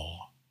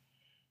all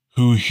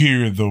who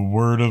hear the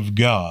word of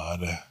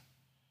God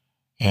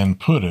and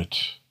put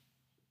it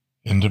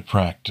into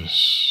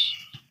practice."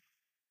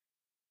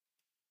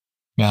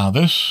 Now,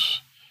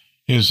 this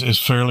is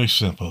fairly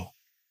simple.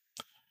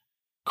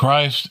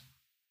 Christ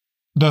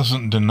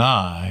doesn't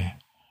deny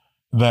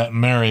that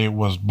Mary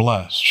was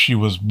blessed. She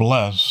was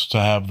blessed to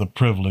have the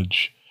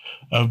privilege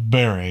of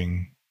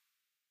bearing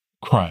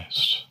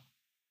Christ.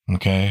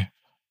 Okay?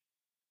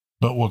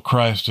 But what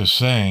Christ is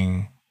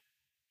saying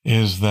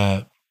is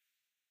that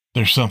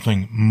there's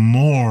something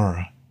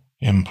more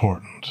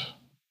important,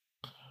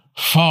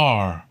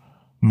 far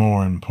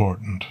more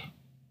important.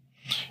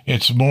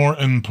 It's more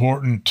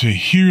important to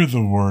hear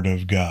the word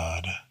of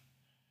God,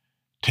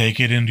 take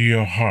it into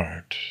your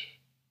heart,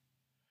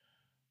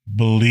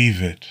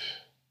 believe it,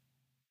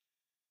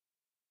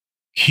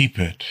 keep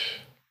it,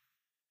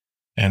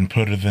 and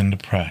put it into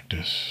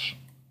practice.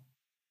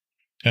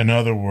 In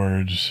other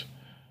words,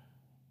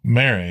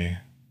 Mary,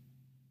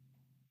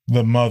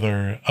 the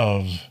mother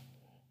of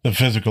the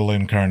physical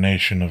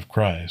incarnation of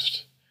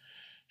Christ,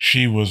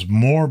 she was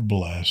more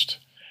blessed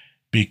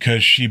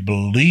because she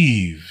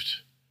believed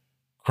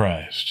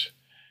Christ.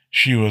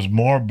 She was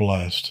more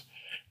blessed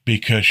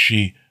because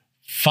she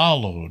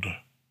followed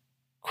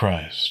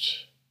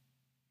Christ.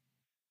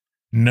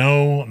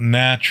 No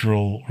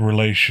natural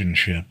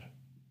relationship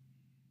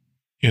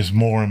is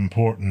more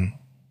important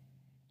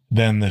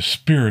than the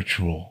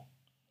spiritual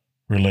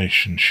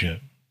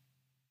relationship.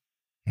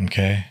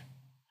 Okay?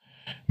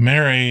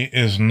 Mary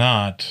is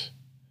not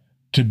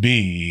to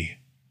be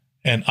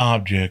an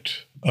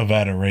object of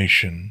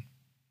adoration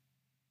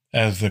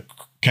as the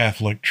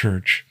Catholic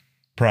Church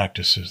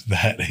practices.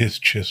 That is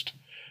just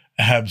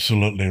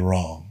absolutely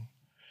wrong.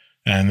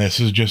 And this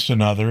is just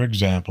another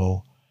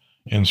example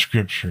in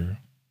Scripture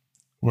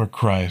where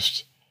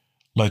Christ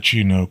lets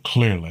you know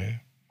clearly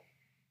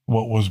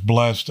what was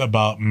blessed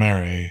about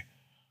Mary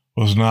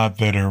was not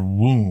that her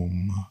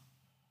womb,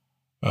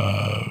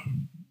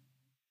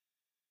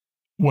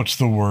 what's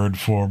the word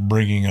for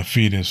bringing a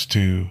fetus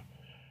to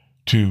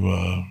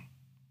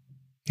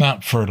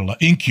not fertile,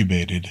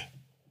 incubated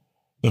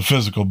the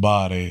physical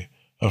body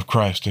of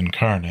Christ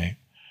incarnate.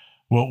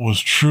 What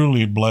was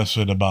truly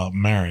blessed about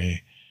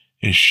Mary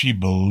is she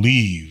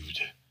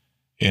believed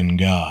in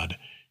God.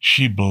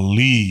 She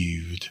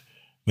believed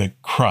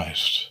that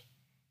Christ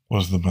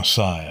was the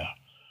Messiah.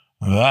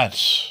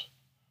 That's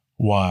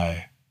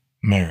why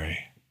Mary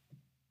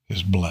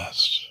is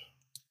blessed.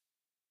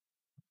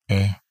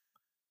 Okay?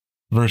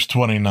 Verse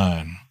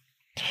 29.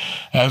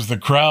 As the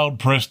crowd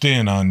pressed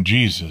in on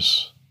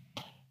Jesus,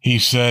 he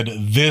said,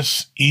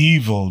 "This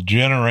evil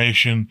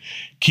generation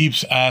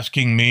keeps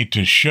asking me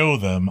to show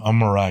them a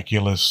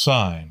miraculous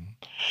sign.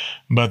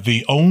 But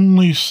the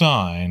only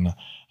sign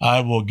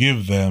I will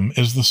give them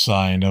is the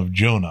sign of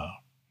Jonah.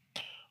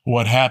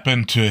 What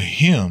happened to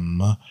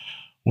him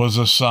was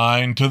a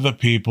sign to the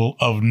people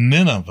of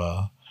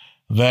Nineveh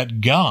that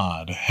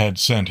God had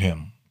sent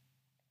him.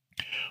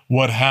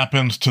 What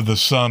happens to the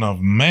Son of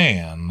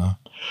Man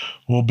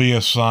will be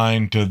a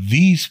sign to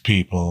these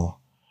people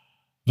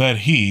that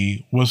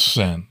he was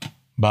sent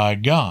by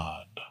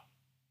God."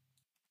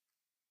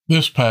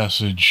 This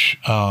passage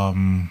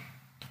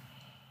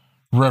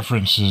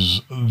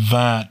references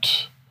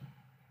that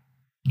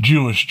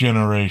Jewish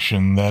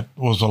generation that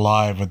was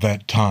alive at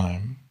that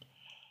time.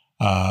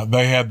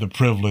 They had the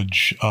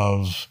privilege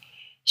of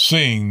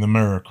seeing the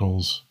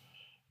miracles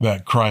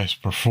that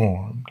Christ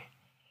performed,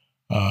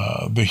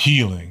 the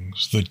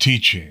healings, the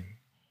teaching,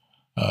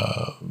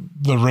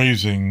 the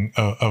raising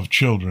of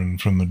children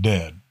from the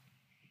dead.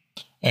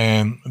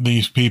 And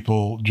these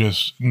people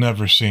just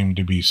never seemed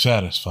to be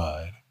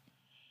satisfied.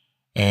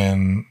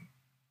 And,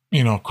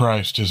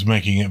 Christ is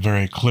making it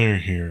very clear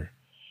here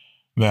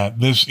that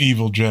this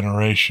evil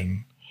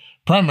generation,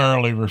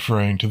 primarily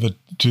referring to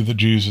the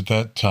Jews at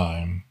that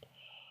time,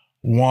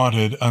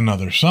 wanted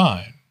another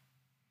sign.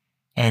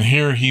 And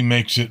here he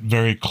makes it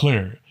very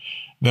clear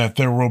that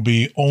there will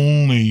be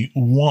only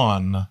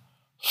one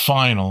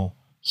final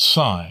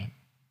sign.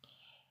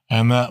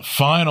 And that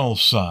final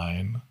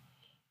sign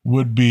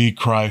would be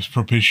Christ's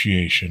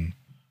propitiation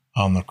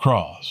on the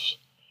cross,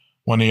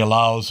 when he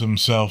allows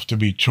himself to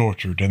be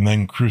tortured and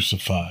then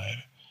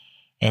crucified,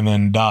 and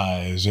then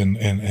dies and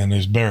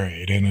is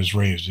buried and is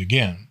raised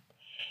again.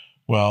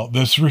 Well,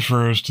 this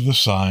refers to the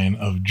sign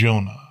of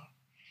Jonah.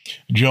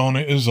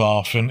 Jonah is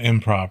often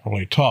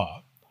improperly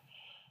taught.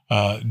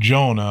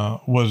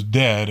 Jonah was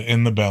dead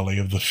in the belly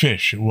of the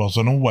fish. It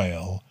wasn't a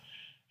whale.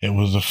 It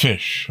was a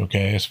fish,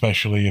 okay,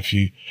 especially if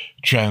you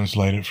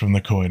translate it from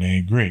the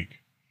Koine Greek.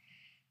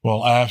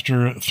 Well,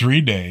 after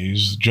 3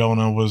 days,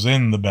 Jonah was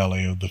in the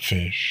belly of the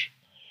fish.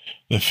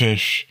 The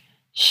fish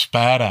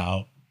spat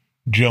out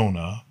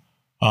Jonah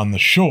on the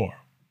shore.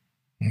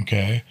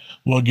 Okay,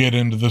 we'll get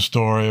into the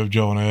story of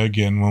Jonah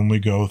again when we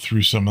go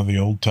through some of the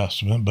Old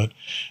Testament, but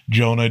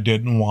Jonah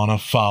didn't want to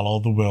follow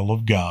the will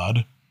of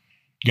God.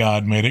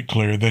 God made it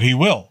clear that he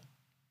will.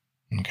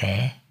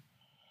 Okay,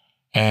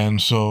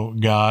 and so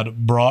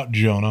God brought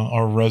Jonah,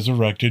 or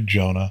resurrected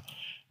Jonah,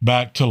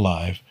 back to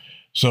life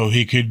so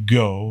he could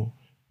go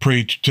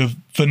preach to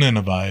the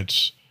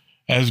Ninevites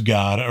as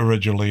God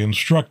originally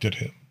instructed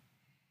him.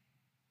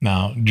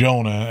 Now,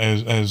 Jonah,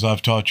 as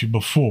I've taught you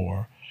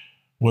before,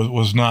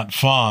 was not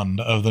fond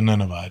of the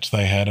Ninevites.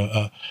 They had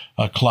a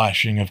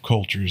clashing of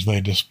cultures.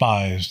 They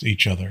despised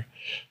each other.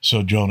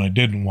 So Jonah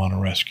didn't want to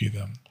rescue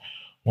them.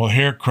 Well,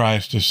 here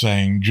Christ is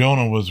saying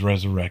Jonah was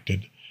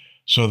resurrected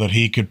so that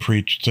he could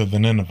preach to the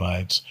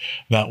Ninevites.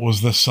 That was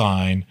the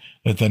sign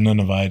that the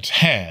Ninevites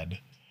had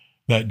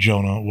that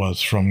Jonah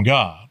was from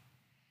God.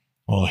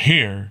 Well,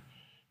 here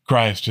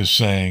Christ is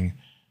saying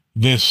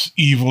this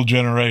evil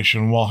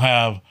generation will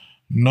have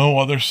no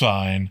other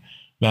sign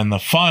than the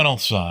final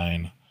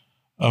sign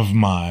of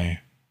my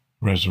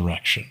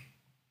resurrection.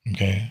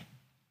 Okay?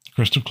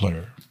 Crystal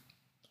clear.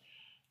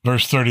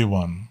 Verse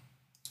 31.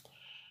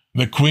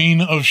 The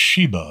Queen of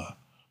Sheba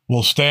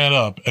will stand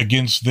up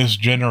against this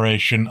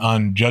generation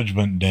on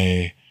judgment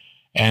day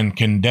and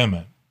condemn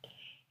it,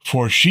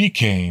 for she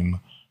came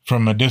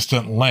from a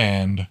distant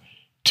land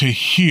to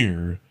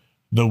hear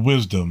the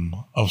wisdom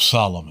of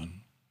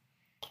Solomon.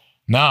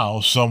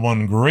 Now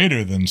someone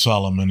greater than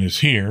Solomon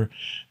is here,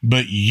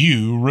 but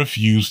you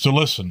refuse to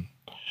listen.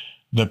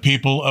 The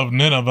people of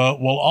Nineveh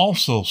will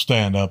also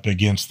stand up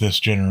against this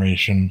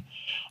generation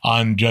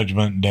on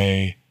judgment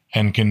day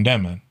and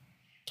condemn it,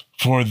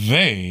 for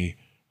they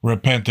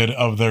repented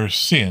of their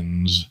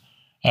sins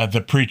at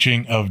the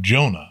preaching of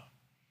Jonah.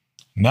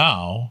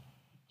 Now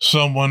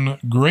someone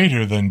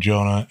greater than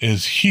Jonah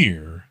is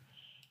here,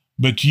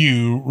 but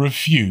you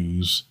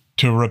refuse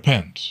to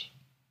repent.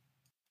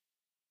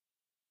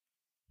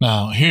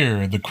 Now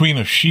here, the Queen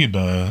of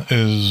Sheba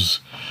is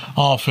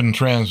often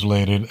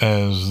translated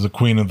as the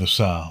Queen of the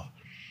South.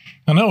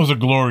 And that was a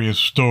glorious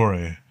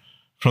story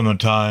from the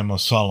time of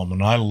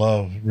Solomon. I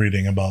love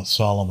reading about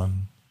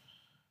Solomon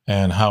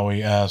and how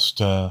he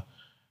asked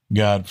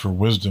God for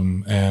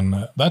wisdom.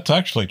 And that's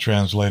actually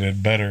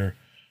translated better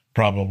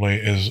probably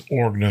as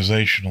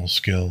organizational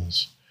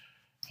skills.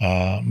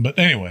 But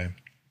anyway,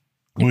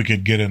 we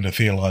could get into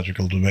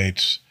theological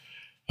debates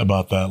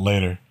about that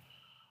later.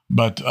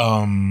 But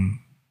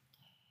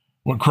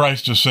what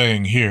Christ is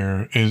saying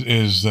here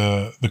is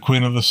the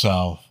Queen of the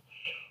South,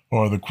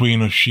 or the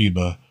Queen of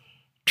Sheba,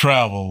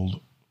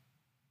 traveled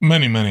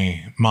many,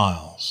 many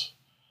miles,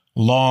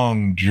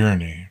 long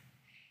journey,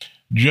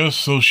 just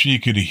so she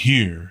could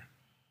hear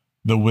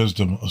the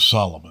wisdom of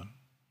Solomon.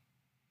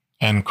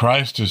 And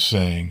Christ is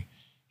saying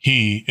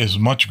he is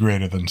much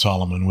greater than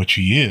Solomon, which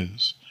he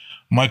is,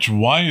 much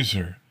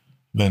wiser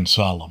than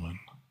Solomon.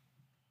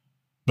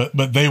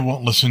 But they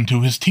won't listen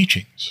to his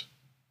teachings.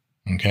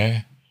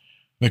 Okay?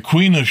 The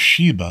Queen of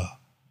Sheba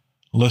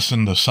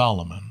listened to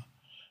Solomon,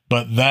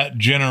 but that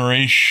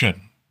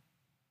generation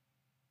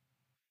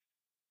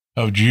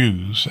of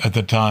Jews at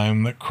the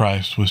time that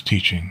Christ was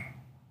teaching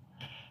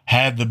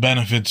had the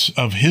benefits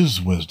of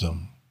his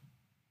wisdom,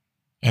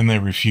 and they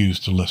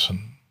refused to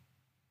listen.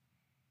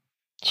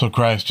 So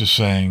Christ is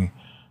saying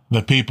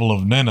the people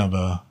of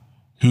Nineveh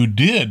who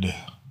did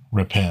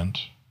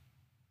repent,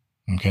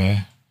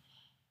 okay,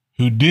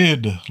 who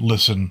did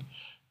listen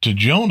to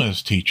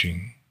Jonah's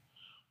teaching,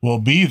 will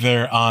be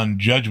there on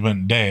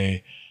judgment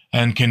day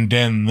and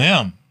condemn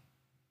them,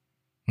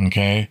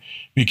 okay,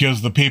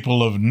 because the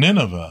people of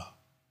Nineveh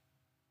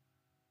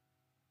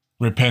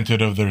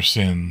repented of their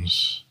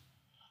sins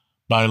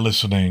by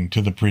listening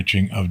to the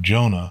preaching of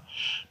Jonah.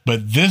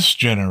 But this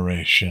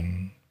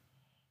generation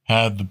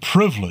had the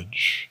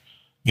privilege,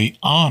 the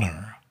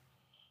honor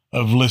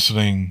of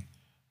listening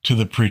to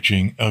the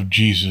preaching of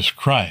Jesus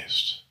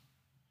Christ,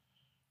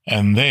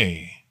 and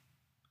they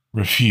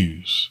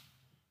refuse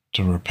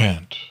to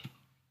repent.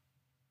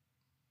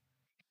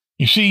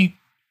 You see,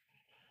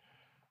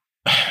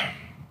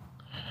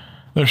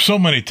 there's so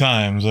many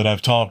times that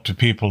I've talked to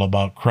people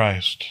about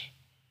Christ,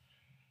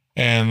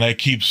 and they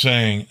keep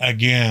saying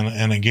again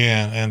and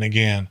again and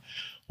again,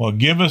 well,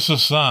 give us a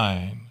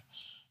sign.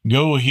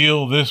 Go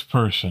heal this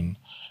person.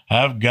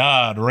 Have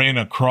God rain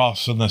a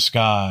cross in the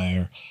sky,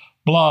 or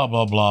blah,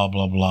 blah, blah,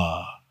 blah,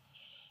 blah.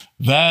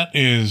 That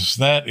is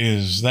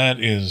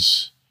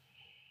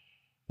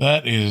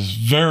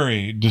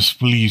very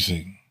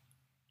displeasing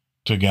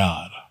to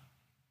God.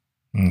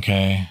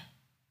 Okay?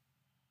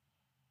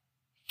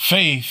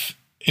 Faith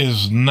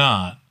is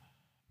not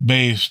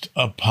based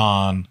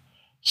upon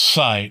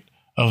sight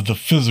of the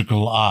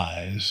physical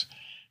eyes,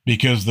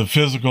 because the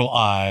physical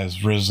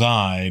eyes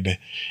reside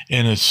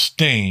in a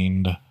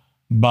stained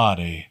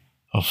body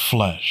of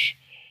flesh.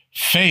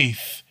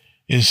 Faith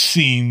is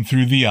seen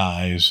through the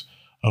eyes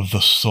of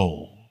the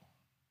soul.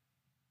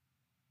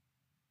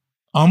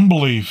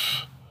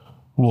 Unbelief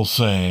will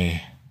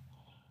say,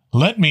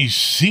 let me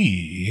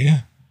see,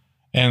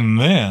 and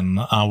then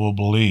I will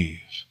believe.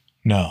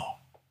 No,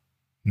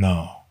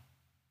 no.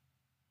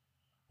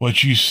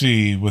 What you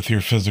see with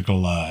your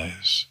physical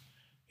eyes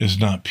is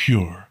not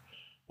pure.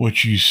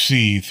 What you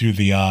see through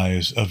the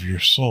eyes of your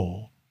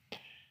soul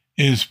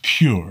is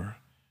pure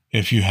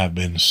if you have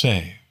been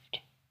saved.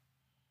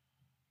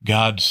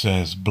 God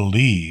says,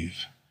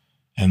 believe,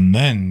 and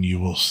then you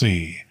will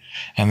see.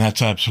 And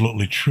that's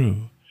absolutely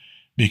true,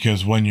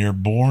 because when you're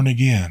born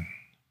again,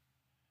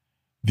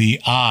 the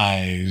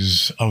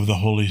eyes of the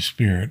Holy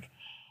Spirit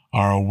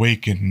are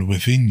awakened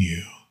within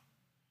you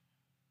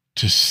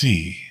to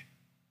see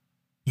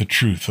the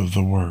truth of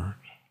the Word.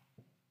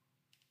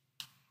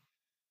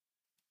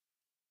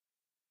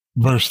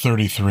 Verse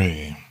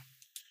 33.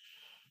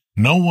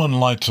 No one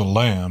lights a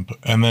lamp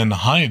and then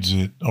hides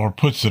it or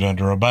puts it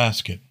under a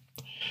basket.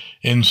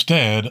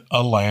 Instead,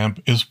 a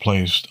lamp is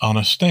placed on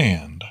a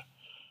stand,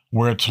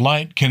 where its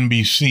light can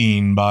be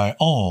seen by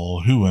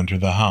all who enter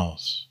the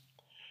house.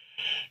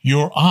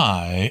 Your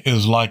eye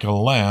is like a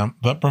lamp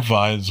that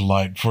provides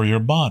light for your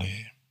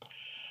body.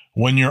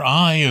 When your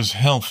eye is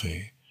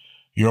healthy,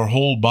 your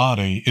whole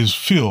body is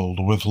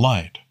filled with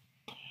light.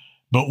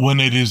 But when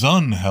it is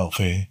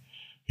unhealthy,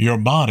 your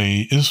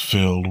body is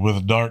filled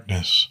with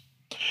darkness.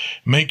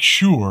 Make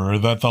sure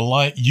that the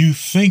light you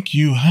think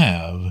you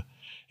have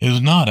is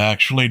not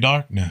actually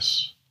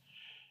darkness.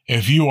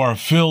 If you are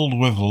filled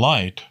with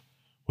light,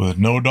 with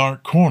no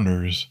dark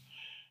corners,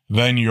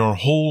 then your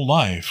whole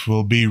life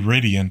will be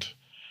radiant,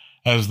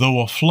 as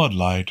though a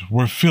floodlight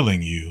were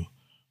filling you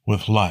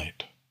with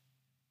light.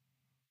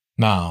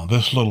 Now,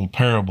 this little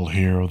parable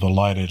here of the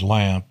lighted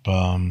lamp,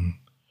 some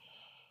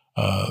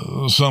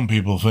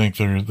people think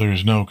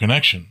there's no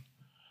connection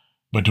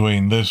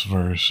between this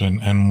verse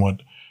and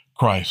what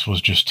Christ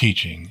was just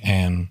teaching.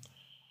 And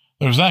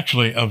there's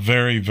actually a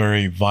very,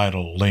 very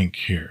vital link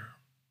here.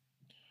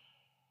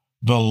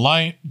 The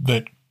light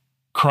that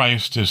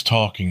Christ is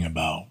talking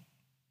about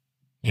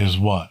is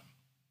what?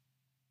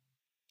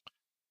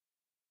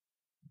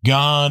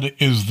 God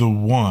is the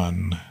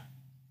one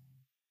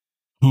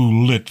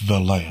who lit the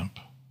lamp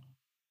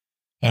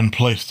and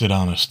placed it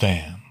on a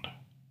stand.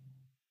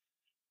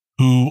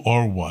 Who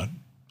or what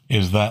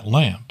is that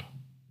lamp?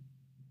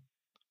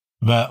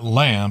 That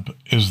lamp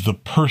is the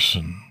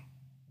person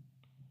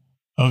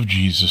of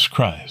Jesus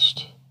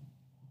Christ,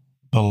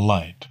 the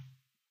light,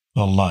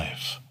 the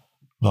life,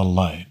 the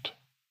light,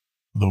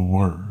 the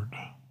Word.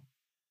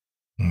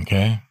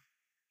 Okay?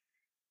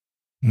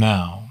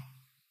 Now,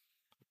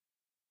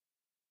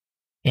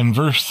 in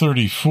verse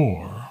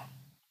 34,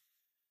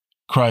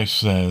 Christ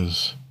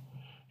says,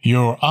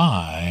 your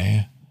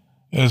eye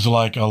is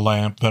like a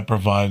lamp that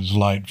provides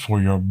light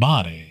for your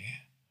body.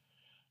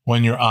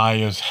 When your eye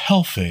is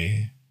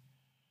healthy,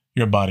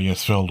 your body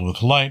is filled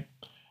with light,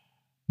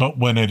 but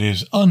when it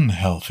is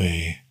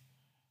unhealthy,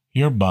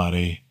 your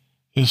body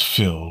is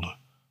filled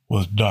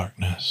with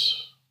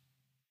darkness.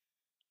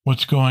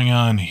 What's going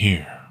on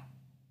here?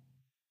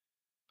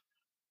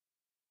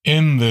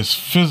 In this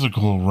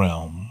physical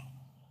realm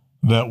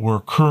that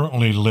we're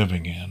currently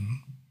living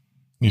in,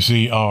 you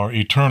see, our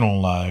eternal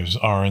lives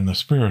are in the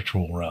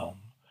spiritual realm.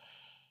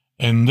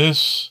 In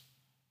this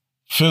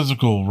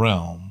physical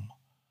realm,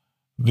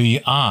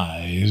 the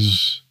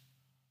eyes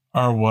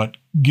are what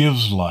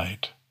gives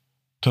light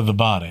to the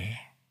body.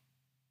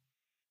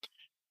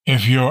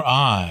 If your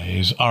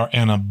eyes are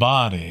in a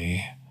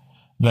body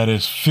that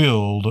is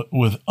filled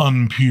with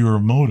impure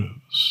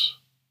motives,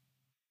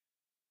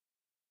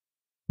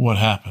 what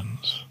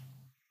happens?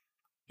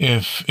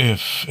 If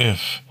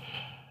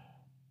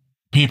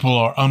people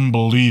are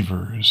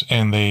unbelievers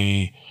and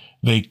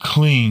they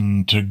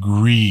cling to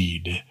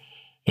greed,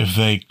 if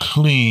they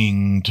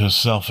cling to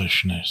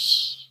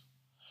selfishness,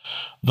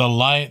 the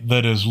light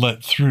that is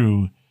let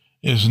through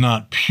is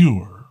not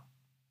pure,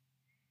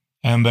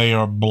 and they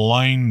are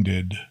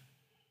blinded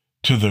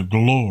to the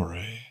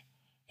glory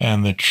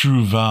and the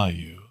true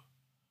value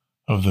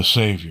of the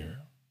Savior.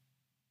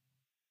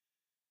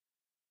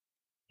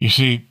 You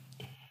see,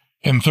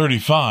 in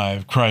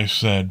 35, Christ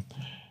said,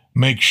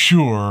 make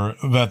sure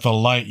that the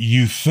light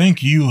you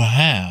think you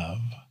have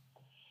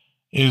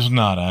is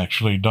not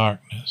actually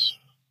darkness.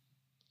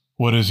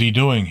 What is he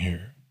doing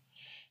here?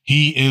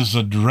 He is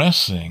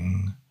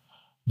addressing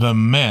the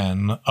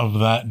men of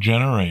that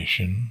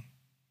generation,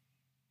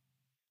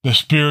 the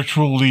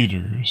spiritual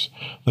leaders,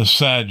 the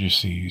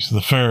Sadducees,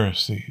 the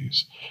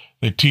Pharisees,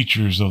 the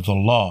teachers of the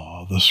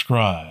law, the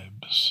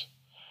scribes,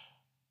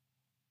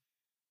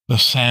 the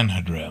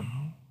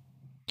Sanhedrin.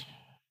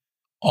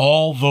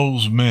 All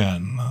those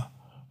men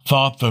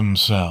thought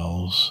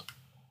themselves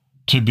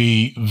to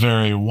be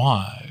very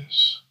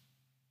wise.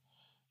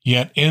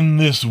 Yet in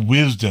this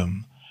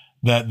wisdom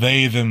that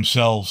they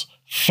themselves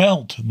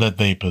felt that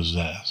they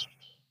possessed,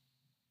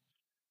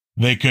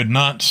 they could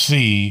not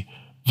see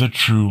the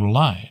true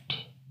light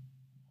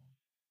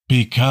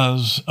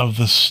because of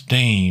the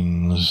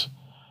stains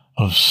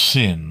of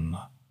sin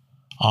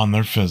on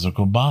their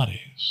physical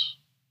bodies.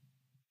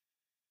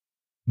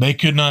 They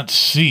could not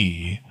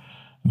see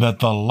that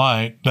the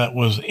light that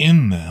was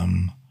in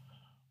them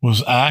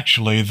was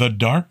actually the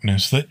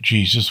darkness that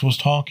Jesus was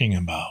talking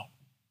about.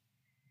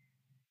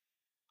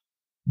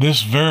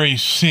 This very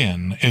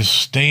sin is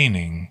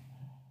staining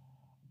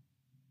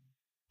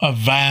a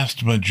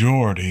vast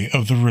majority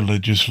of the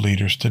religious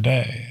leaders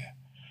today,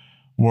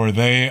 where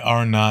they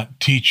are not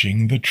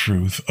teaching the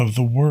truth of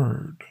the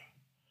Word,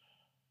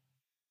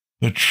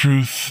 the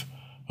truth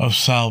of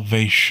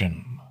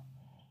salvation,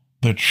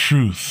 the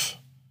truth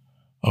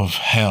of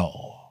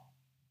hell.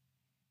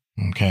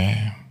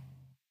 Okay?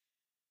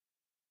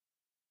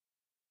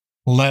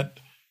 Let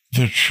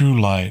the true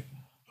light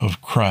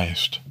of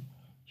Christ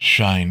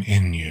shine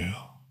in you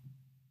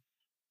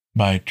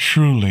by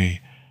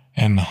truly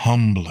and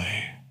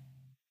humbly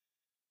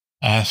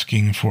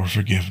asking for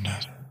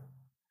forgiveness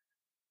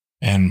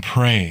and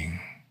praying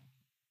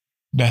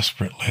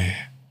desperately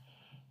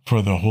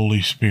for the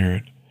Holy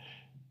Spirit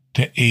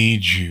to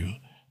aid you,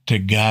 to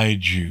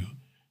guide you,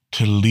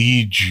 to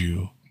lead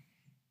you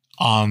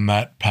on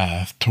that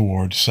path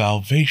towards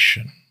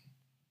salvation.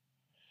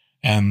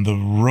 And the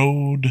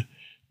road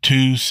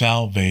to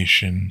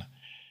salvation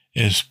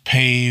is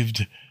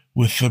paved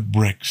with the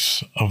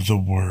bricks of the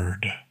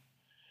Word.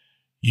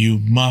 You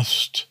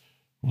must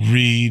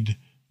read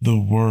the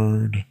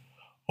Word,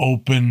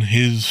 open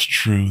His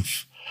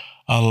truth,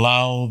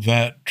 allow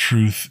that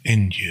truth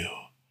in you.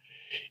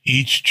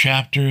 Each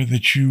chapter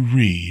that you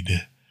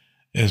read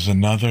is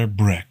another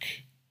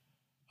brick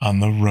on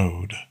the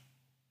road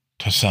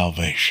to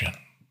salvation.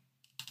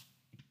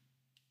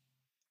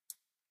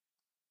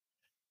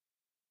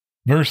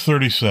 Verse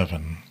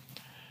 37.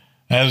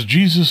 As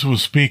Jesus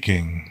was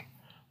speaking,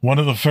 one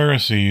of the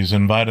Pharisees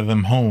invited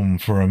them home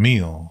for a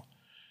meal.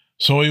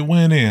 So he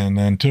went in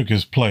and took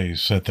his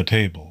place at the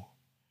table.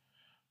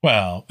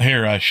 Well,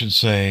 here I should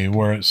say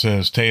where it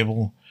says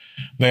table,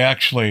 they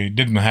actually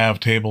didn't have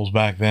tables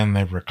back then.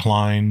 They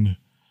reclined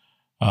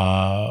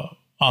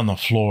on the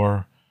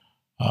floor,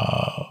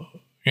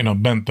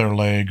 bent their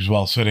legs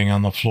while sitting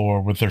on the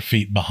floor with their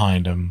feet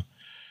behind them.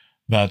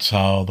 That's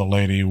how the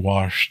lady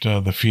washed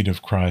the feet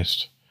of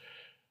Christ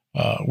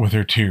with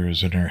her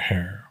tears in her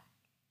hair.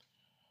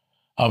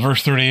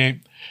 Verse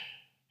 38,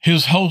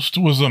 his host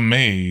was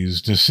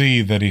amazed to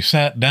see that he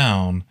sat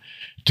down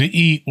to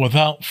eat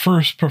without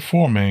first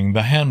performing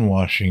the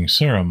hand-washing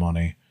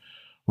ceremony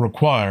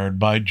required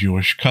by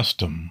Jewish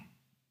custom.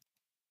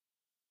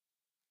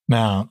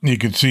 Now, you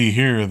could see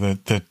here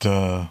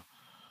that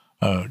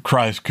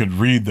Christ could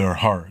read their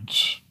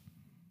hearts.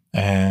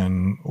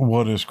 And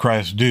what does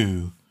Christ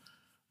do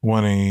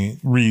when he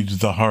reads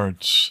the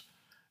hearts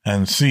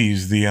and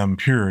sees the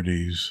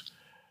impurities,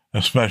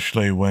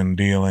 especially when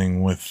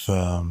dealing with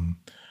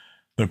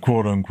the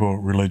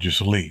quote-unquote religious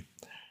elite?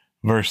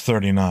 Verse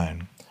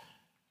 39,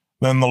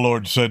 then the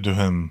Lord said to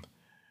him,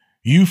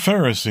 you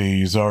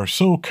Pharisees are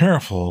so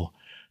careful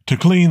to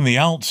clean the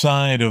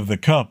outside of the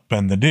cup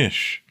and the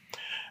dish,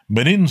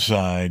 but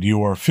inside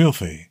you are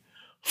filthy,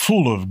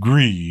 full of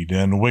greed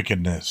and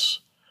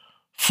wickedness.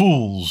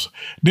 Fools,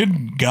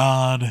 didn't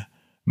God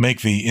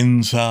make the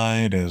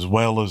inside as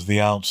well as the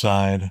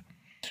outside?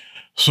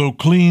 So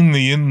clean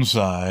the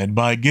inside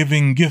by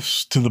giving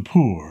gifts to the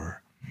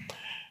poor,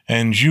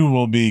 and you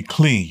will be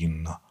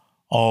clean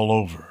all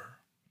over.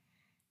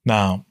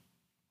 Now,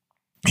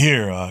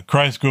 here,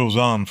 Christ goes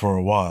on for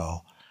a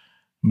while,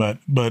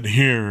 but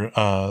here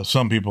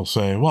some people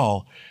say,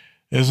 well,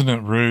 isn't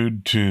it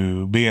rude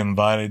to be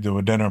invited to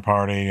a dinner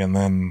party and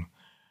then,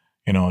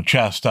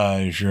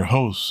 chastise your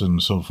hosts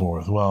and so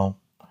forth? Well,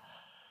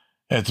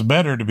 it's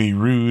better to be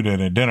rude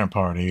at a dinner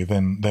party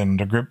than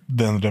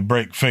to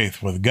break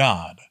faith with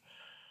God.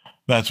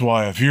 That's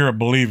why if you're a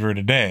believer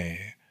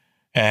today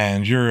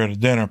and you're at a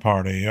dinner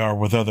party or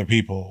with other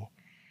people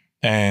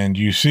and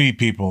you see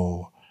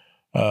people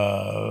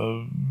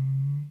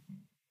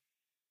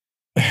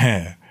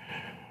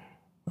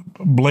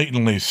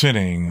blatantly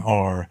sinning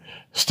or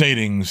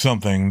stating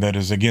something that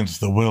is against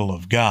the will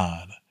of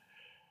God,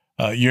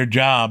 your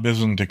job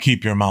isn't to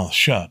keep your mouth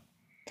shut.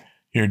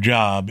 Your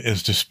job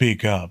is to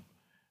speak up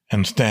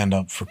and stand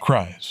up for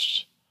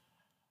Christ.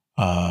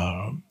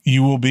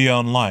 You will be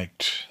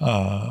unliked.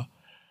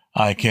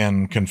 I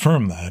can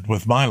confirm that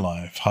with my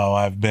life, how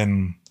I've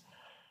been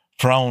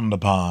frowned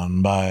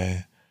upon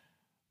by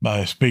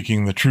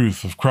speaking the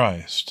truth of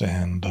Christ,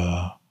 and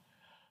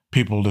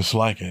people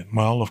dislike it.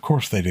 Well, of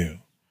course they do.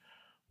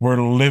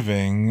 We're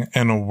living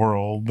in a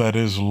world that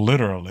is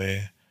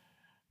literally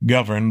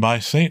governed by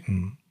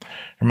Satan.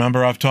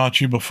 Remember, I've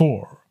taught you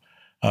before.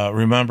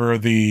 Remember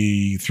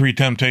the 3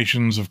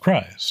 temptations of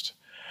Christ.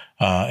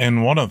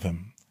 In one of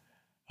them,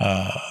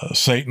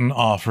 Satan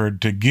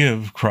offered to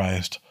give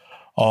Christ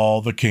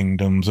all the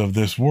kingdoms of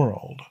this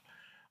world.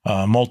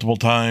 Multiple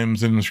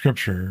times in the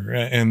Scripture,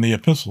 in the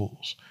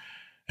epistles,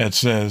 it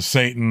says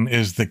Satan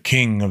is the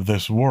king of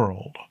this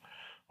world,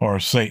 or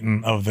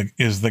Satan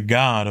is the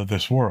god of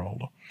this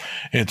world.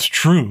 It's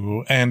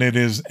true, and it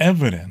is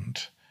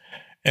evident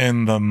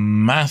in the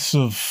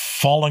massive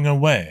falling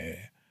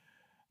away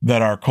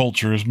that our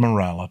culture's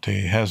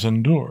morality has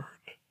endured.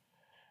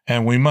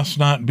 And we must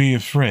not be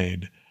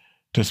afraid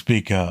to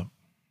speak up,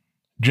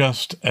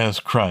 just as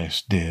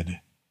Christ did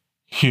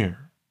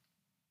here.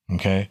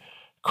 Okay?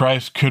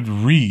 Christ could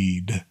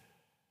read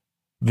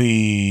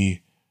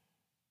the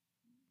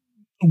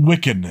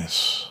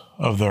wickedness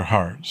of their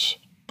hearts.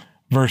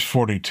 Verse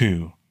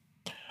 42,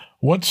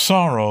 "What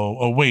sorrow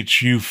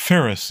awaits you,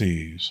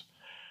 Pharisees,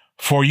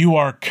 for you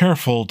are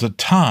careful to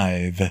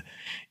tithe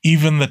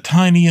even the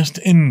tiniest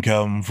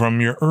income from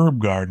your herb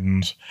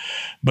gardens,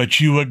 but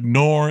you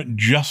ignore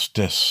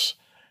justice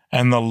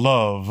and the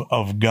love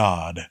of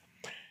God.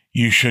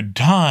 You should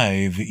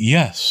tithe,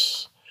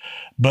 yes,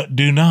 but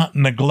do not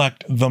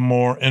neglect the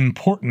more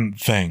important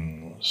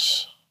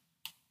things."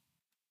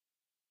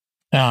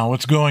 Now,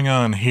 what's going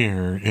on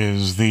here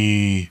is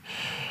the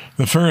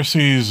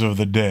Pharisees of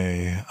the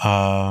day,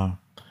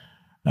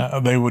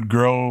 they would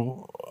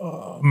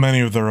grow many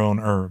of their own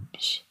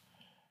herbs.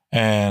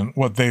 And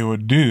what they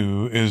would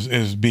do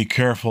is be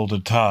careful to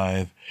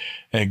tithe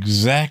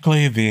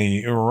exactly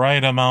the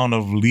right amount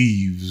of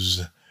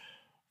leaves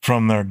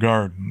from their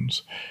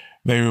gardens.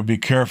 They would be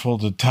careful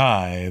to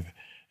tithe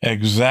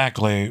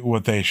exactly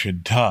what they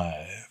should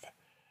tithe.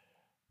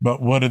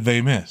 But what did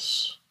they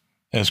miss?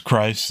 As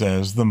Christ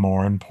says, the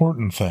more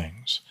important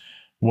things.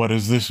 What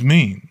does this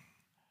mean?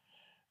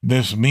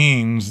 This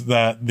means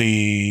that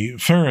the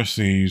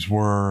Pharisees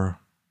were,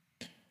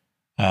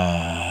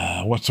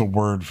 what's a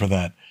word for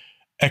that?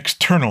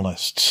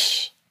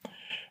 Externalists.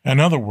 In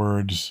other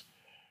words,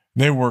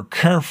 they were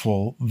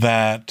careful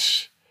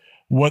that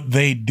what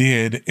they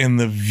did in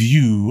the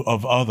view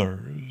of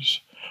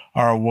others,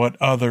 or what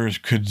others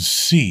could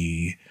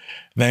see,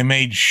 they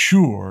made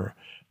sure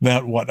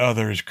that what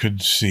others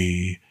could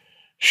see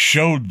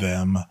showed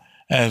them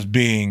as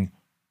being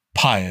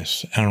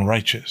pious and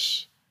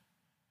righteous.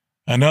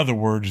 In other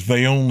words,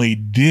 they only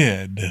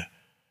did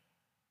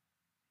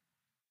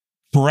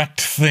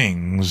correct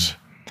things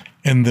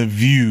in the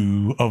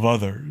view of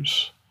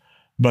others,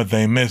 but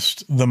they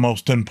missed the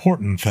most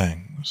important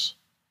things,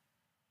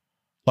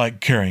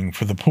 like caring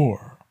for the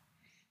poor.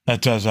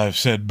 That's as I've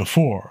said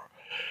before.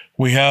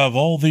 We have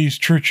all these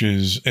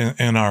churches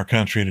in our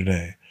country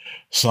today,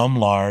 some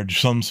large,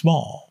 some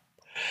small.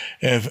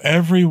 If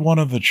every one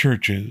of the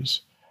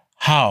churches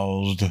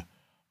housed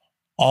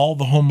all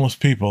the homeless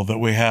people that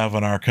we have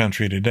in our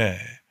country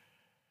today,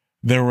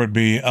 there would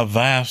be a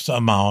vast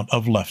amount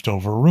of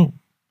leftover room.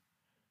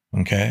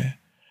 Okay?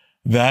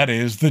 That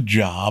is the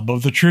job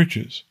of the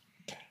churches,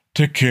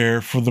 to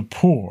care for the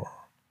poor,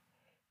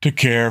 to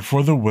care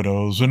for the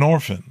widows and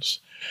orphans,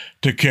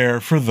 to care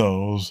for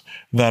those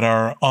that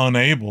are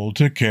unable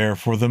to care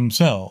for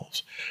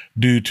themselves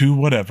due to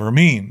whatever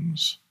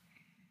means.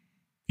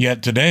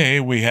 Yet today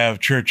we have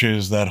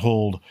churches that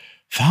hold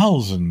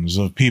thousands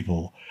of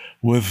people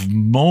with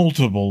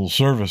multiple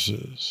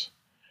services.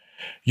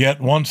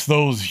 Yet once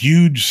those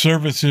huge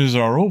services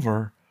are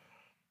over,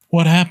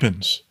 what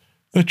happens?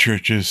 The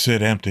churches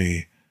sit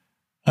empty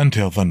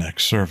until the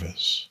next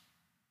service.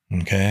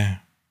 Okay?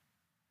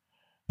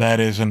 That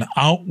is an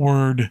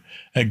outward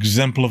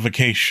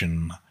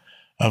exemplification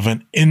of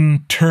an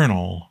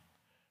internal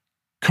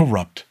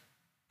corrupt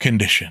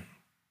condition.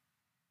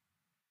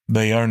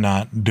 They are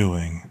not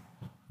doing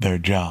their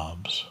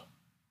jobs.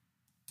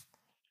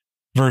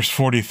 Verse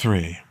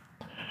 43.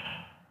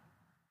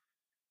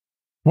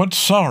 What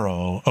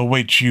sorrow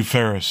awaits you,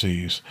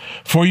 Pharisees,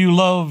 for you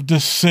love to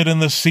sit in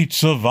the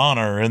seats of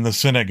honor in the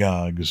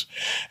synagogues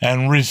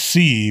and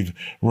receive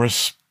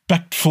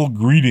respectful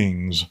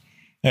greetings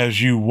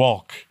as you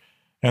walk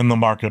in the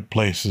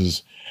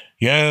marketplaces.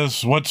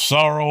 Yes, what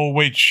sorrow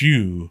awaits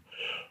you,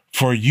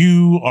 for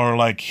you are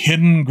like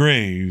hidden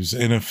graves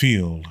in a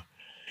field.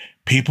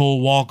 People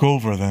walk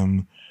over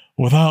them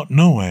without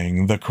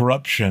knowing the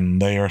corruption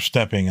they are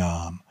stepping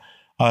on.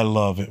 I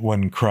love it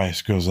when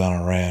Christ goes on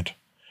a rant.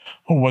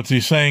 Well, what's he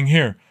saying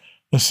here?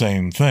 The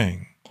same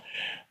thing.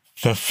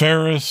 The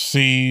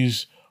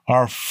Pharisees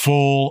are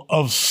full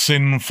of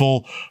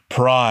sinful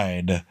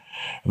pride.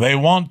 They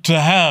want to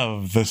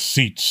have the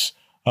seats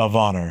of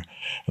honor.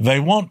 They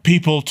want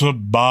people to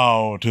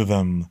bow to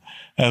them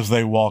as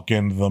they walk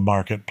into the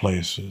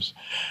marketplaces.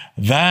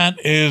 That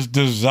is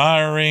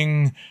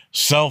desiring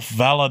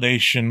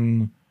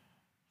self-validation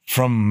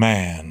from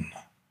man,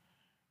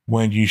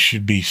 when you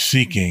should be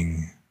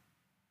seeking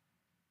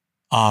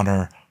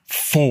honor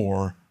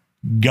for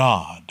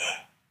God.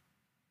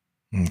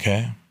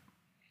 Okay?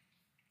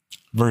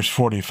 Verse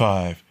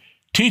 45.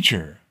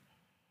 Teacher,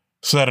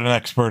 said an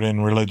expert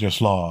in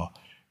religious law,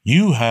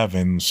 you have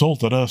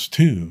insulted us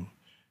too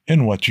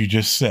in what you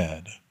just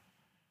said.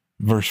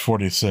 Verse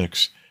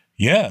 46.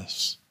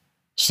 Yes,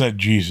 said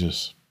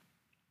Jesus.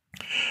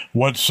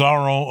 What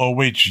sorrow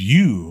awaits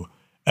you,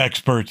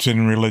 experts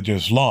in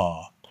religious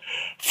law,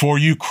 for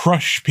you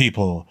crush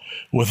people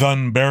with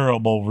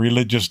unbearable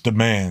religious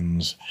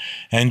demands,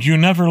 and you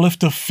never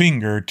lift a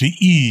finger to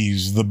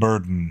ease the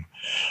burden.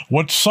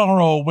 What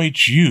sorrow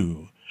awaits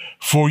you,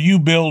 For you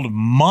build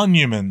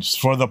monuments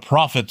for the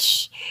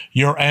prophets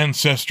your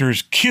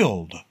ancestors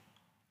killed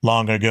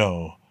long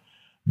ago.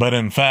 But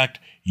in fact,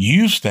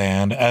 you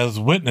stand as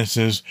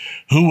witnesses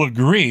who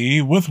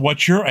agree with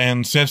what your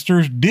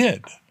ancestors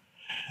did.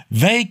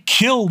 They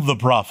killed the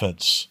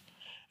prophets,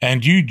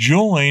 and you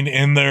join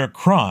in their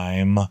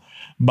crime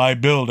by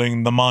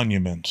building the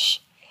monuments.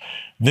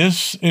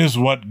 This is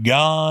what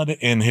God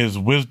in his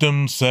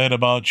wisdom said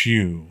about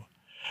you.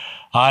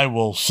 I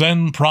will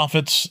send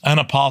prophets and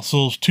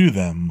apostles to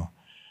them,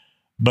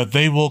 but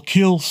they will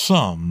kill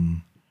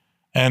some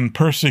and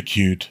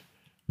persecute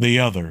the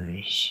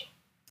others.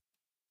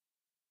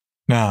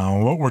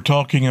 Now, what we're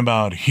talking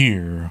about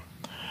here,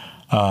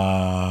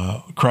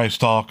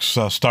 Christ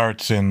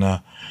starts in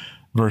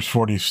verse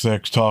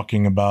 46,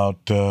 talking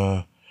about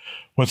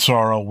what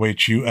sorrow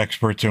awaits you,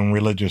 experts in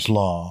religious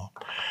law.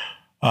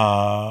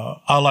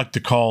 I like to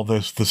call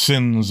this the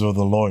sins of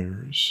the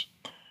lawyers,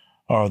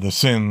 or the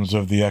sins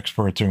of the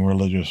experts in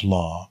religious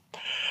law.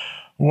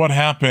 What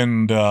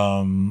happened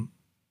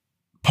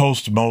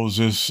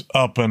post-Moses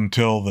up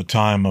until the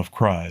time of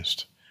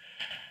Christ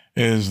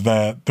is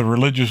that the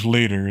religious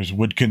leaders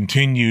would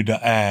continue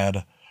to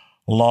add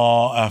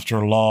law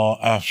after law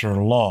after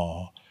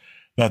law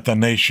that the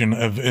nation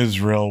of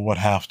Israel would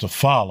have to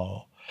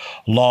follow,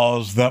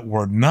 laws that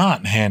were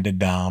not handed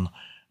down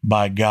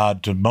by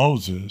God to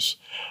Moses,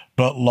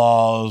 but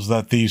laws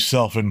that these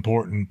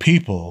self-important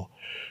people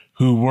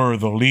who were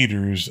the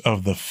leaders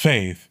of the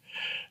faith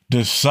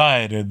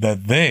decided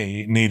that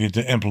they needed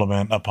to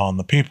implement upon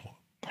the people.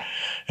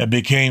 It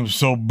became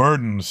so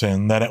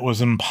burdensome that it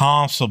was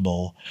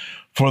impossible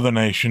for the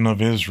nation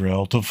of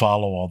Israel to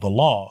follow all the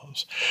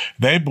laws.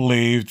 They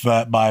believed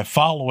that by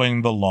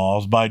following the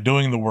laws, by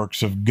doing the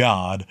works of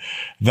God,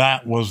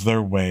 that was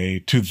their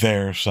way to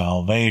their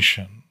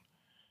salvation.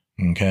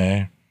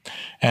 Okay?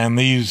 And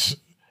these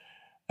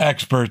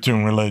experts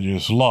in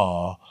religious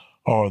law,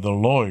 or the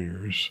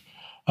lawyers,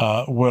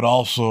 would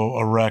also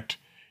erect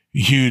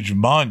huge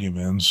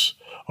monuments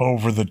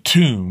over the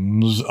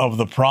tombs of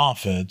the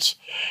prophets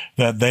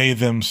that they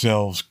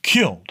themselves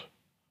killed.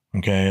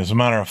 Okay, as a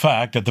matter of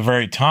fact, at the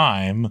very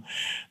time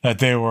that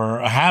they were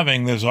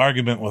having this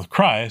argument with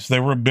Christ, they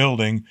were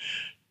building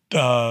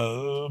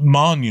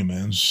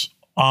monuments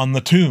on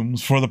the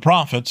tombs for the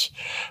prophets,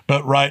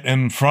 but right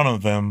in front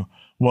of them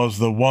was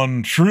the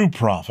one true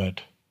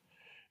prophet,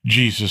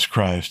 Jesus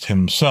Christ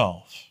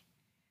himself.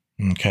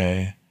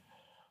 Okay,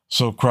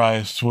 so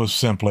Christ was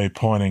simply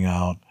pointing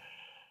out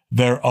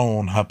their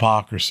own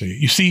hypocrisy.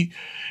 You see,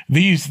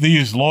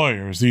 these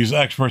lawyers, these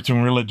experts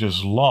in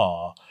religious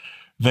law,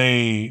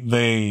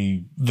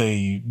 they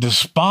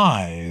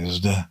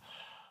despised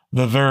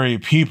the very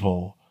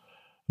people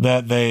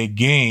that they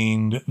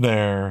gained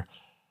their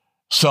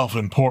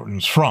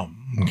self-importance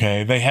from.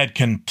 Okay, they had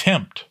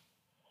contempt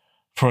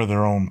for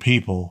their own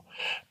people,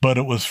 but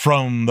it was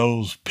from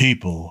those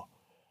people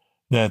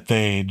that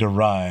they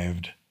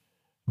derived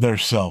their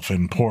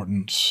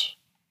self-importance.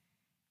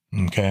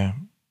 Okay.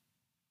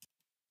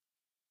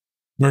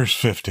 Verse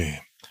 50.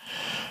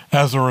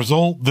 As a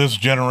result, this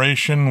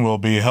generation will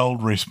be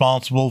held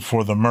responsible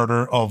for the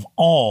murder of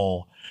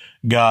all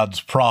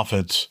God's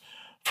prophets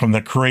from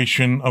the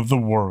creation of the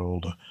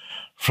world,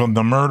 from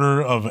the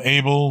murder of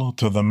Abel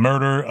to the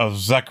murder of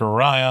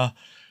Zechariah,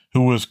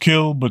 who was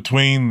killed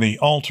between the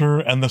altar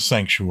and the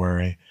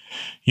sanctuary.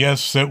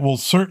 Yes, it will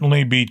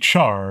certainly be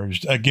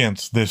charged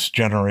against this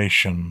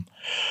generation.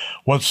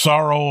 What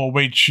sorrow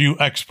awaits you,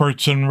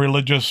 experts in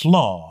religious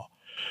law!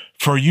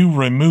 For you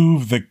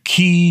remove the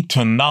key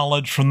to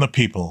knowledge from the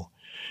people.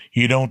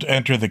 You don't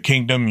enter the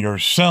kingdom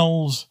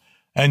yourselves,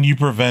 and you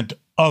prevent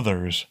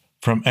others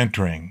from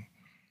entering.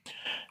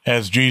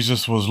 As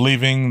Jesus was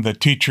leaving, the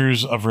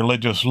teachers of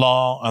religious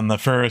law and the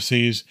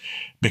Pharisees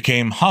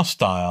became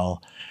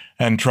hostile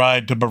and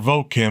tried to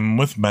provoke him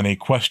with many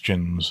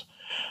questions.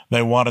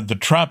 They wanted to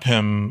trap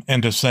him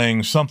into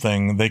saying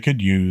something they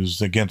could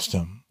use against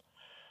him.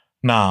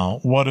 Now,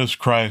 what is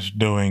Christ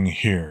doing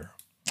here?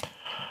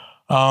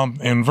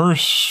 In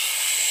verse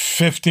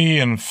 50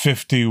 and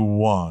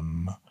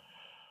 51,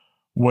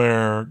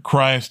 where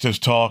Christ is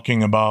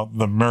talking about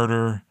the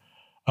murder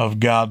of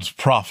God's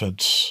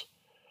prophets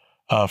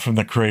from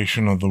the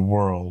creation of the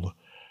world,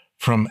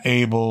 from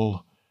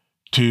Abel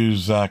to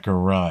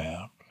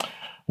Zechariah.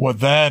 What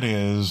that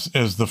is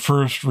the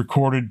first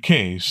recorded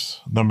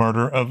case, the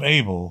murder of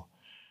Abel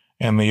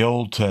in the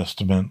Old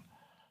Testament,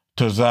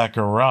 to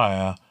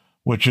Zechariah,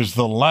 which is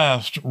the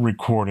last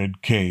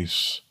recorded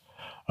case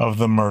of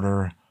the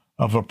murder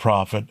of a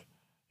prophet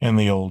in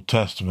the Old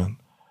Testament.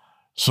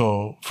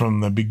 So from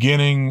the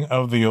beginning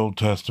of the Old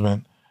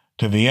Testament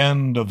to the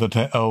end of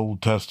the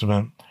Old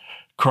Testament,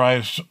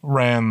 Christ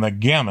ran the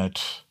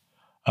gamut,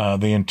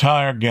 the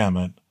entire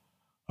gamut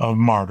of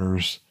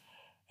martyrs,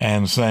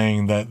 and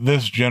saying that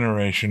this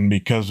generation,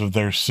 because of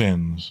their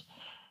sins,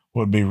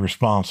 would be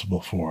responsible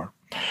for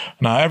it.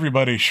 Now,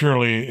 everybody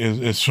surely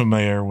is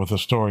familiar with the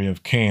story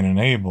of Cain and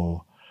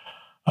Abel.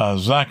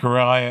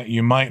 Zechariah,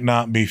 you might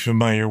not be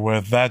familiar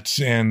with. That's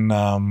in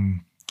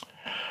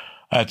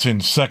That's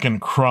in Second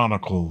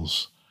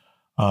Chronicles.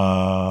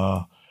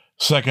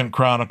 Second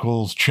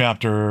Chronicles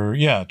chapter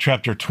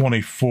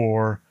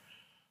 24,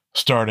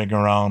 starting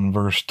around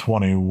verse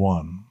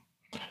 21.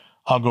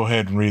 I'll go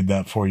ahead and read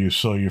that for you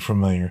so you're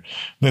familiar.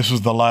 This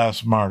is the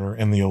last martyr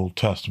in the Old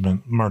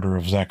Testament, murder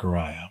of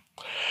Zechariah.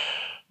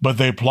 But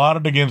they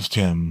plotted against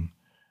him,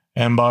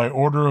 and by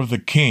order of the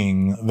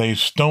king they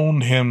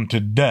stoned him to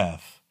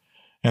death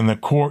in the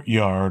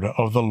courtyard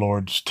of the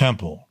Lord's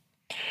temple.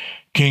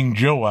 King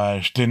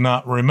Joash did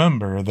not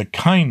remember the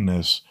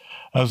kindness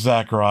of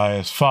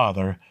Zechariah's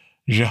father,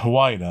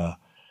 Jehoiada,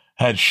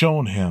 had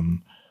shown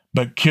him,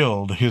 but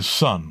killed his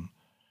son,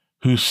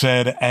 who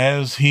said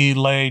as he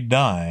lay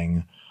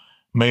dying,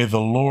 "May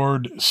the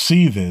Lord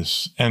see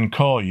this and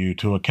call you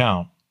to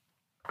account."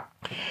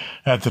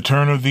 At the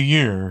turn of the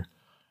year,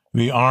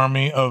 the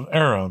army of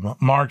Aram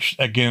marched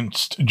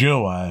against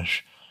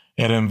Joash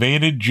and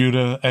invaded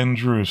Judah and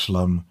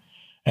Jerusalem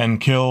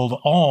and killed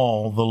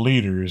all the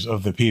leaders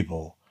of the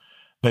people.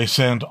 They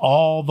sent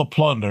all the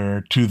plunder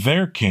to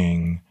their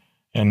king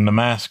in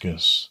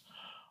Damascus.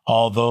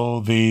 Although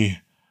the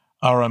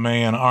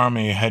Aramean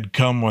army had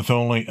come with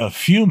only a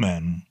few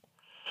men,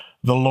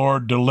 the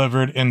Lord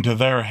delivered into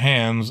their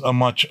hands a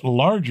much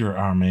larger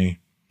army,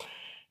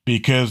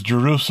 because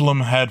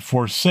Jerusalem had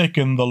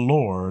forsaken the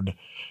Lord,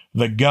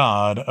 the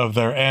God of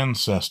their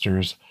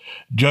ancestors.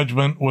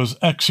 Judgment was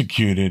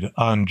executed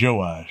on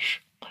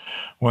Joash.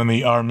 When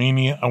the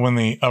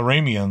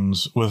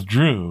Arameans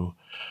withdrew,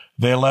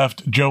 they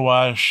left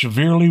Joash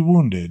severely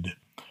wounded.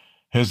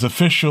 His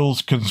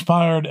officials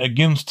conspired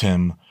against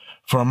him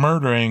for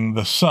murdering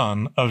the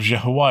son of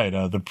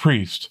Jehoiada the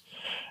priest,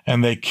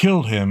 and they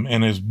killed him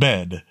in his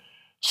bed.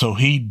 So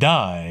he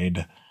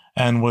died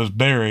and was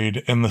buried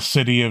in the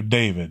city of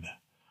David,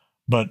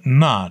 but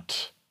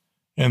not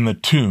in the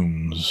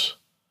tombs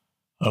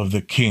of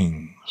the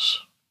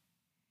kings.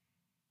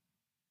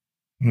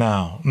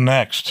 Now,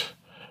 next,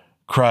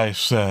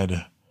 Christ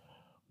said,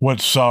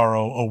 "What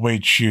sorrow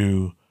awaits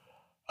you,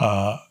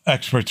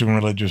 experts in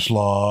religious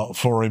law,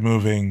 for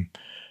removing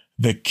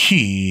the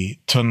key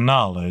to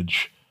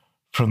knowledge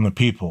from the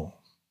people."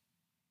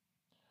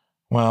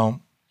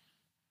 Well,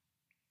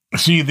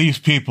 see, these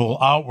people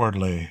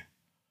outwardly,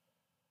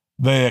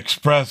 they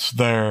express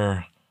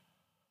their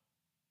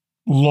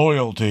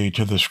loyalty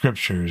to the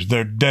Scriptures,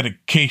 their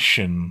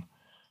dedication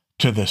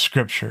to the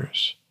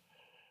Scriptures.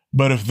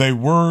 But if they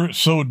were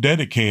so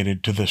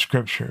dedicated to the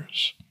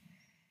Scriptures,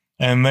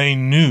 and they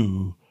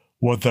knew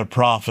what the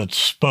prophets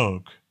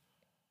spoke,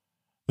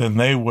 then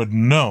they would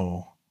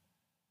know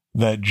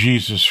that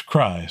Jesus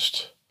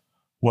Christ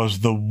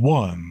was the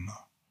one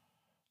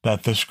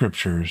that the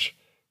Scriptures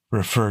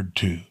referred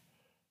to,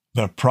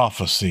 the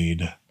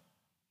prophesied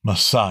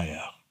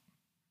Messiah.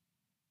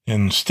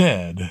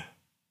 Instead,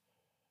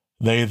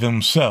 they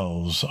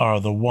themselves are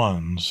the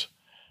ones,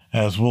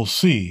 as we'll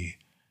see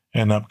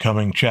in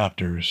upcoming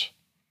chapters,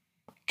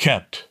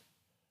 kept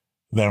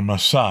their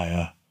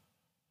Messiah,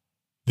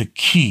 the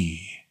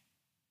key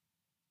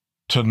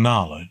to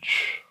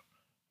knowledge,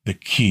 the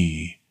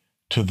key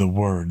to the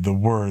Word, the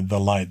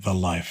light, the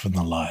life, and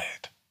the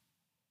light.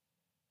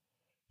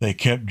 They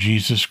kept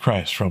Jesus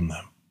Christ from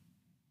them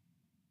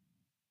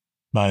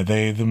by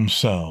they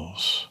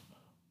themselves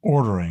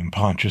ordering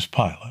Pontius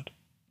Pilate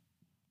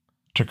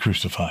to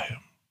crucify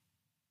him.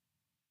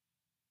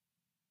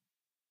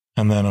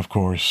 And then, of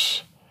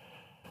course,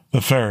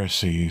 the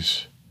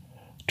Pharisees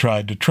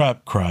tried to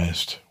trap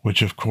Christ,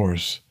 which, of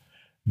course,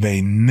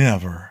 they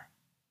never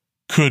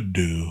could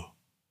do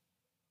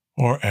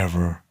or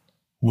ever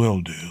will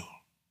do.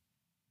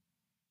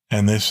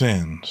 And this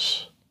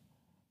ends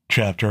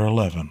chapter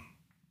 11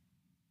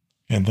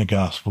 in the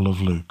Gospel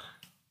of Luke.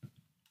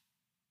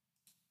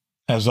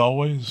 As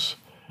always,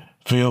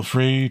 feel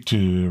free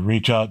to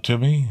reach out to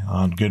me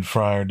on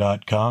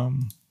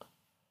goodfriar.com.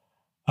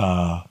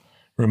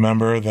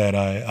 Remember that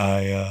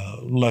I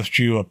left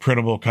you a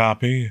printable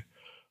copy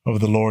of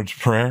the Lord's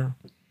Prayer.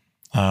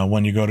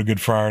 When you go to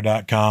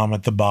goodfriar.com,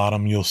 at the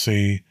bottom, you'll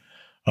see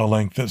a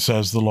link that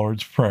says the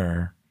Lord's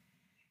Prayer.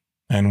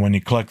 And when you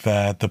click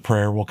that, the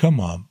prayer will come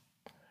up.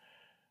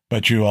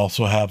 But you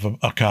also have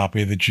a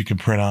copy that you can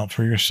print out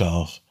for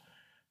yourself,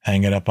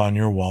 hang it up on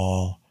your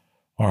wall,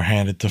 or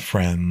hand it to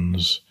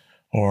friends,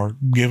 or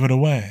give it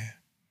away.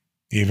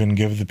 Even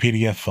give the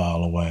PDF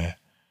file away.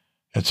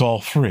 It's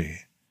all free.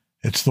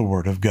 It's the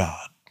Word of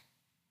God.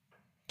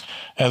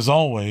 As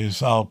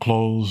always, I'll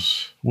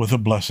close with a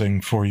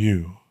blessing for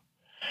you.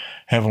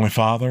 Heavenly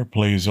Father,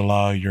 please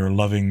allow your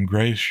loving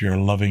grace, your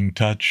loving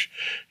touch,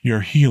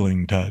 your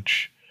healing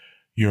touch,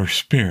 your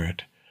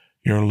Spirit,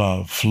 your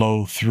love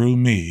flow through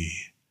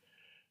me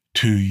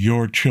to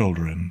your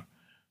children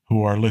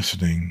who are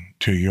listening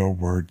to your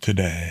word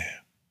today.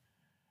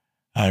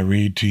 I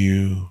read to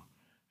you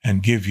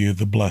and give you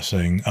the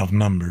blessing of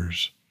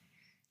Numbers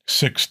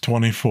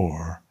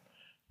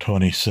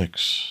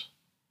 6:24-26.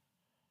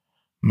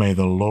 May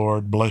the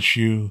Lord bless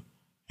you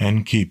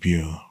and keep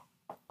you.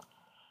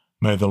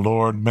 May the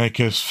Lord make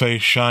his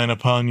face shine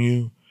upon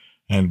you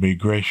and be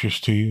gracious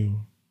to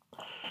you.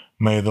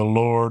 May the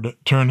Lord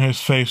turn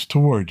his face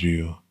toward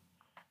you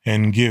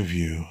and give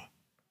you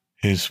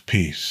his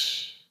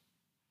peace.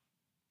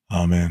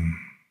 Amen.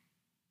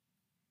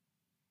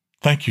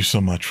 Thank you so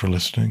much for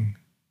listening.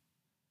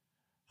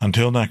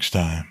 Until next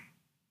time,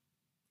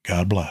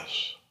 God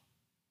bless.